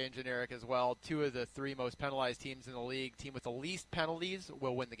cliche and generic as well. 2 of the 3 most penalized teams in the league. Team with the least penalties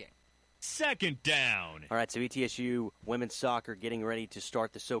will win the game. Second down. All right, so ETSU women's soccer getting ready to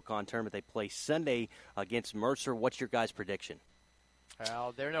start the SoCon tournament. They play Sunday against Mercer. What's your guys' prediction?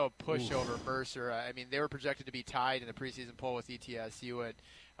 Well, they're no pushover, Mercer. I mean, they were projected to be tied in the preseason poll with ETSU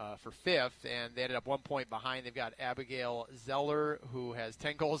for 5th, and they ended up 1 point behind. They've got Abigail Zeller, who has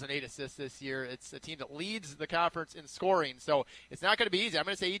 10 goals and 8 assists this year. It's a team that leads the conference in scoring, so it's not going to be easy. I'm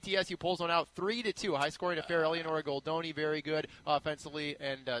going to say ETSU pulls one out 3-2. High-scoring affair. Eleonora Goldoni, very good offensively,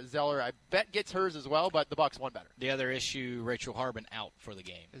 and Zeller, I bet, gets hers as well, but the Bucks won better. The other issue, Rachel Harbin out for the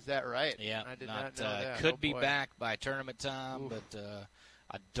game. Is that right? Yeah. I did not know that. Could be back by tournament time, but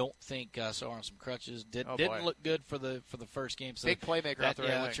I don't think I saw her on some crutches. Didn't look good for the first game. So big playmaker out there.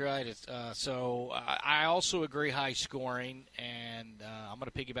 Yeah, that's right. So I also agree high scoring, and I'm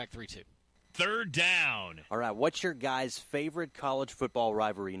going to piggyback 3-2. Third down. All right, what's your guys' favorite college football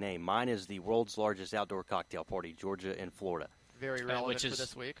rivalry name? Mine is the world's largest outdoor cocktail party, Georgia and Florida. Very relevant for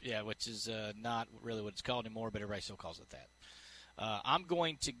this week. Yeah, which is not really what it's called anymore, but everybody still calls it that. I'm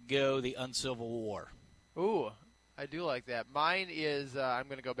going to go the Uncivil War. Ooh. I do like that. Mine is, I'm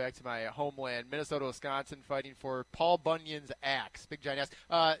going to go back to my homeland, Minnesota, Wisconsin, fighting for Paul Bunyan's axe, big giant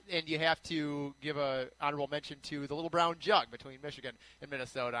axe. And you have to give an honorable mention to the little brown jug between Michigan and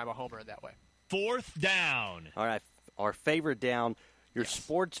Minnesota. I'm a homer in that way. Fourth down. All right, our favorite down. Your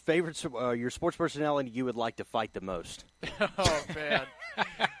sports personality you would like to fight the most. Oh, man.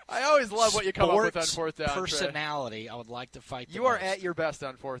 I always love what you come up with on fourth down. Personality I would like to fight the You most. are at your best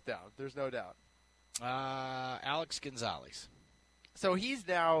on fourth down. There's no doubt. Alex Gonzalez. So he's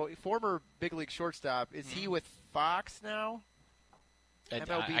now former big league shortstop. Is he with Fox now? I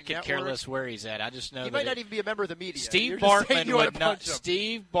could care less where he's at. I just know he might not even be a member of the media. Steve Bartman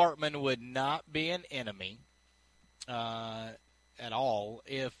would not be an enemy at all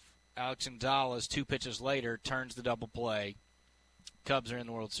if Alex Gonzalez 2 pitches later turns the double play. Cubs are in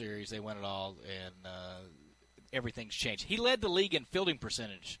the World Series. They win it all, and everything's changed. He led the league in fielding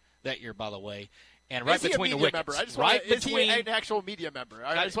percentage that year, by the way. And right between the wickets. Is he an actual media member?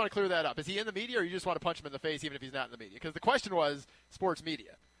 I just want to clear that up. Is he in the media, or you just want to punch him in the face even if he's not in the media? Because the question was sports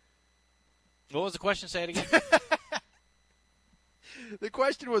media. What was the question? Say it again. The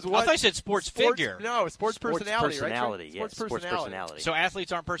question was what? I thought you said sports figure. No, sports personality, personality, right? Yes, sports personality. So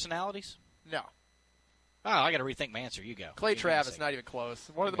athletes aren't personalities? No. Oh, I got to rethink my answer. You go. Clay Travis, not even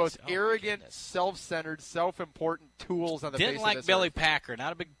close. One of the most arrogant, self-centered, self-important tools on the face of this Didn't like Billy Packer.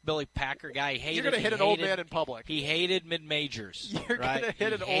 Not a big Billy Packer guy. You're going to hit an old man in public. He hated mid-majors. You're going to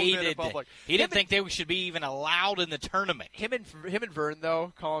hit an old man in public. He didn't think they should be even allowed in the tournament. Him and Vern,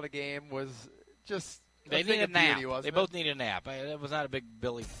 though, calling a game was just They needed a nap. Beauty, they both needed a nap. It was not a big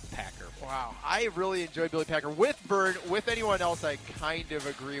Billy Packer. Wow. I really enjoyed Billy Packer. With Vern, with anyone else, I kind of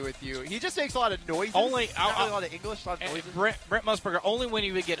agree with you. He just makes a lot of noises. Not really a lot of English, a lot of noises. Brent Musburger, only when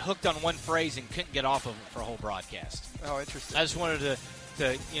he would get hooked on one phrase and couldn't get off of it for a whole broadcast. Oh, interesting. I just wanted to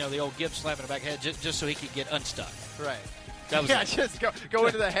the old Gibbs slap in the back of the head just so he could get unstuck. Right. That was just go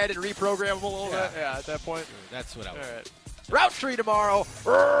into the head and reprogram him a little bit. Yeah, at that point. That's what I was. All right. Route Tree tomorrow.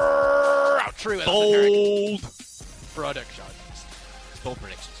 Route Tree with bold predictions. Bold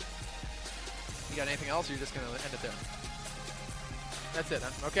predictions. You got anything else, or you're just going to end it there? That's it,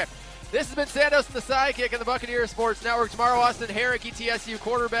 huh? Okay. This has been Sandos and the Sidekick on the Buccaneers Sports Network. Tomorrow, Austin Herrick, ETSU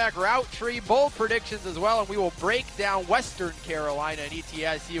quarterback, Route Tree, bold predictions as well, and we will break down Western Carolina and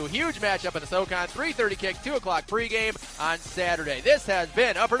ETSU. Huge matchup in the SoCon, 3:30 kick, 2 o'clock pregame on Saturday. This has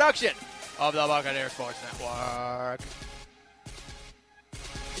been a production of the Buccaneers Sports Network.